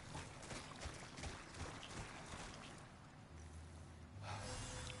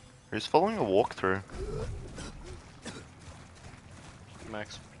 Who's following a walkthrough?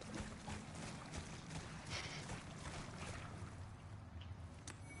 Max.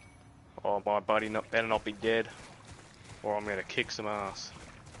 Oh, my buddy better not be dead, or I'm gonna kick some ass.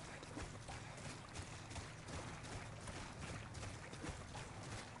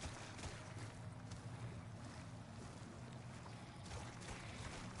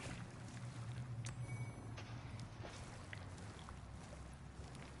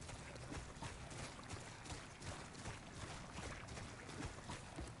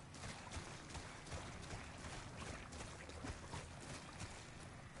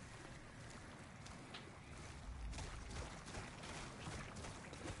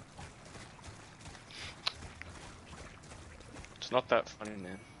 It's not that funny,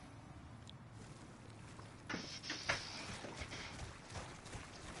 man.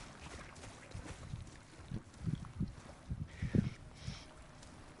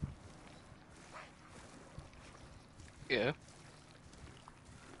 Yeah.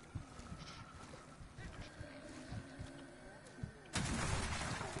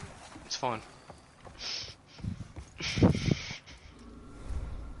 It's fine.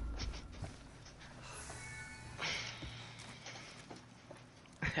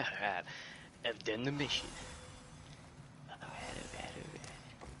 Alright, I've done the mission.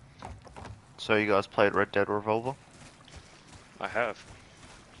 So you guys played Red Dead Revolver? I have.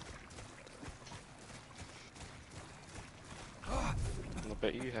 I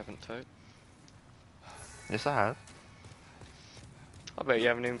bet you haven't, Toad. Yes, I have. I bet you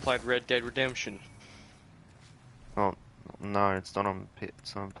haven't even played Red Dead Redemption. Oh, no, it's not on.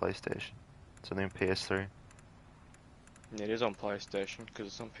 It's on PlayStation. It's only on PS3. It is on PlayStation, because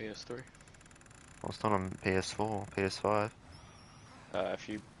it's on PS3. Well, it's not on PS4, PS5. If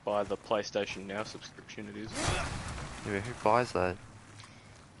you buy the PlayStation Now subscription, it is. Yeah, who buys that?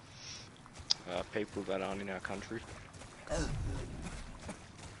 People that aren't in our country.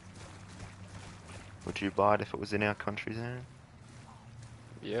 Would you buy it if it was in our country then?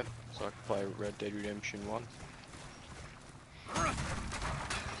 Yeah, so I could play Red Dead Redemption 1.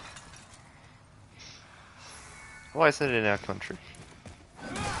 Why is it in our country?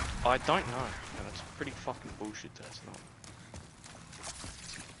 I don't know, and it's pretty fucking bullshit that it's not.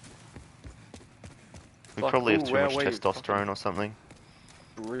 We Like, probably have ooh, too where much were you? testosterone or something.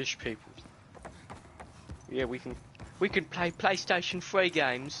 British people. Yeah, we can play PlayStation 3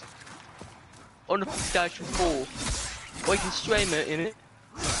 games on the PlayStation 4. We can stream it in it.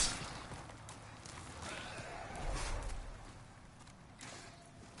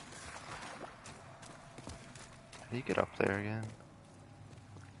 How do you get up there again?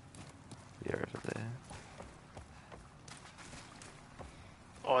 Yeah, over there.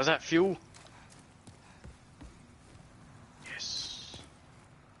 Oh, is that fuel? Yes.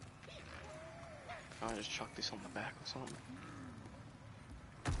 Can I just chuck this on the back or something?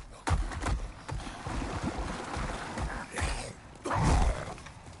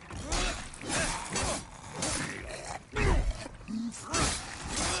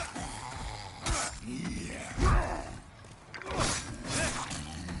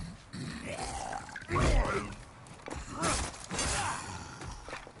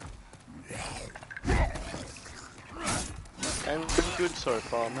 And pretty good so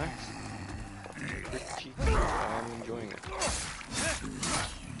far, Max. Pretty good. I'm enjoying it.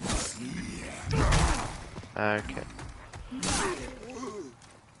 Okay.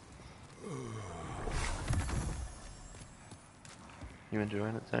 You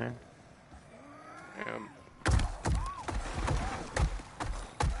enjoying it, Darren?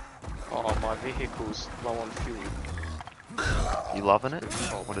 Oh, my vehicle's low on fuel. You loving it?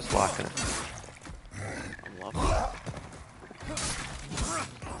 Or just liking it? I'm loving it.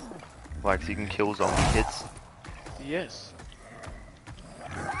 Like, so you can kill zombie kids? Yes.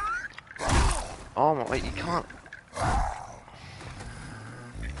 Oh my, wait, you can't.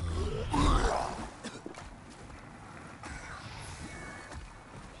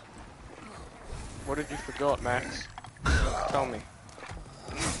 What did you forgot, Max? Tell me.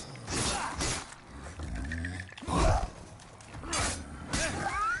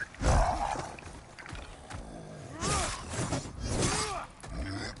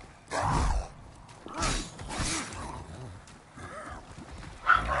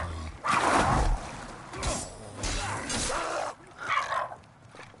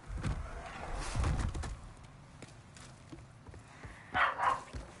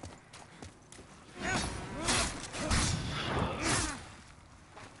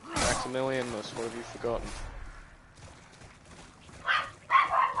 It's a millionless, what have you forgotten?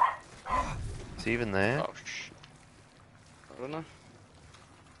 Is he even there? Oh shit. I don't know.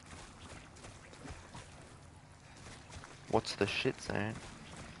 What's the shit saying?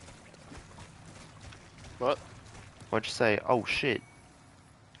 What? What'd you say? Oh shit.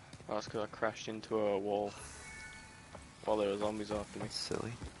 Oh, that's because I crashed into a wall while there were zombies after me. That's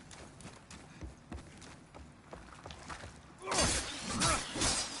silly.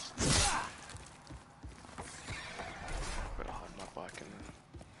 Better hide my bike in there.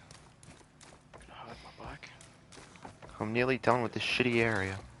 Gonna hide my bike. I'm nearly done with this shitty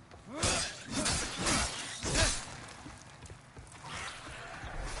area.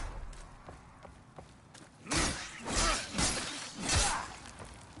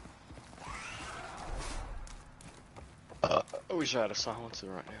 I wish I had a silencer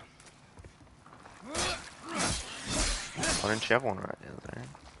right now. Why don't you have one right now, there?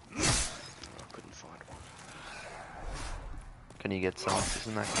 I couldn't find one. Can you get silencers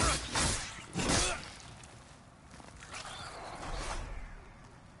in that game?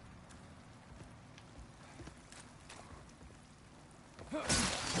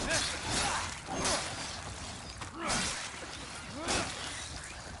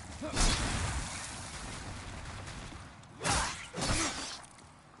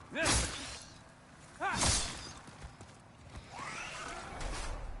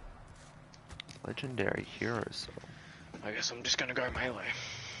 Legendary heroes. I guess I'm just gonna go melee.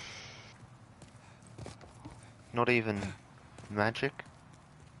 Not even magic?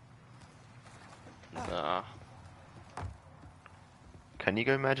 Nah. Can you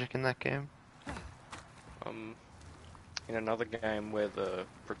go magic in that game? In another game where the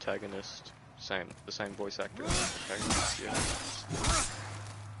protagonist, the same voice actor as the protagonist, yeah.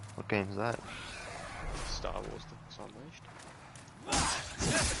 What game's that? Star Wars The Force Unleashed.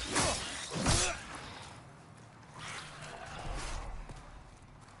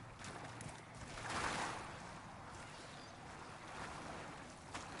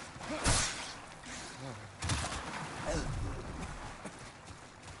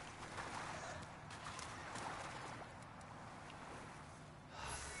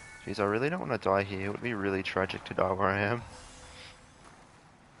 Jeez, I really don't want to die here. It would be really tragic to die where I am.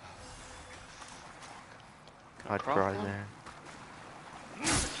 I'd cry there.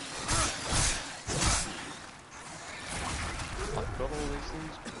 I've got all these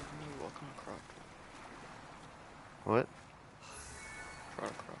things, but I can't craft one. What? Try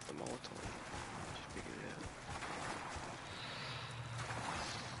to craft a Molotov. Just figured it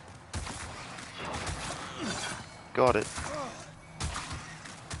out. Got it.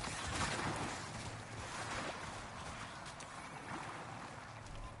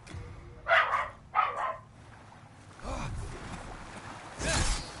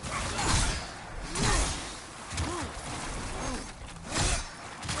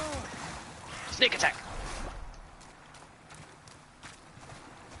 Sneak attack!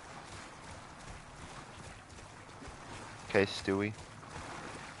 Okay, Stewie.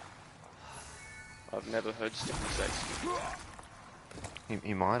 I've never heard Stewie say Stewie.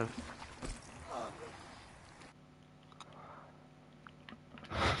 You might have.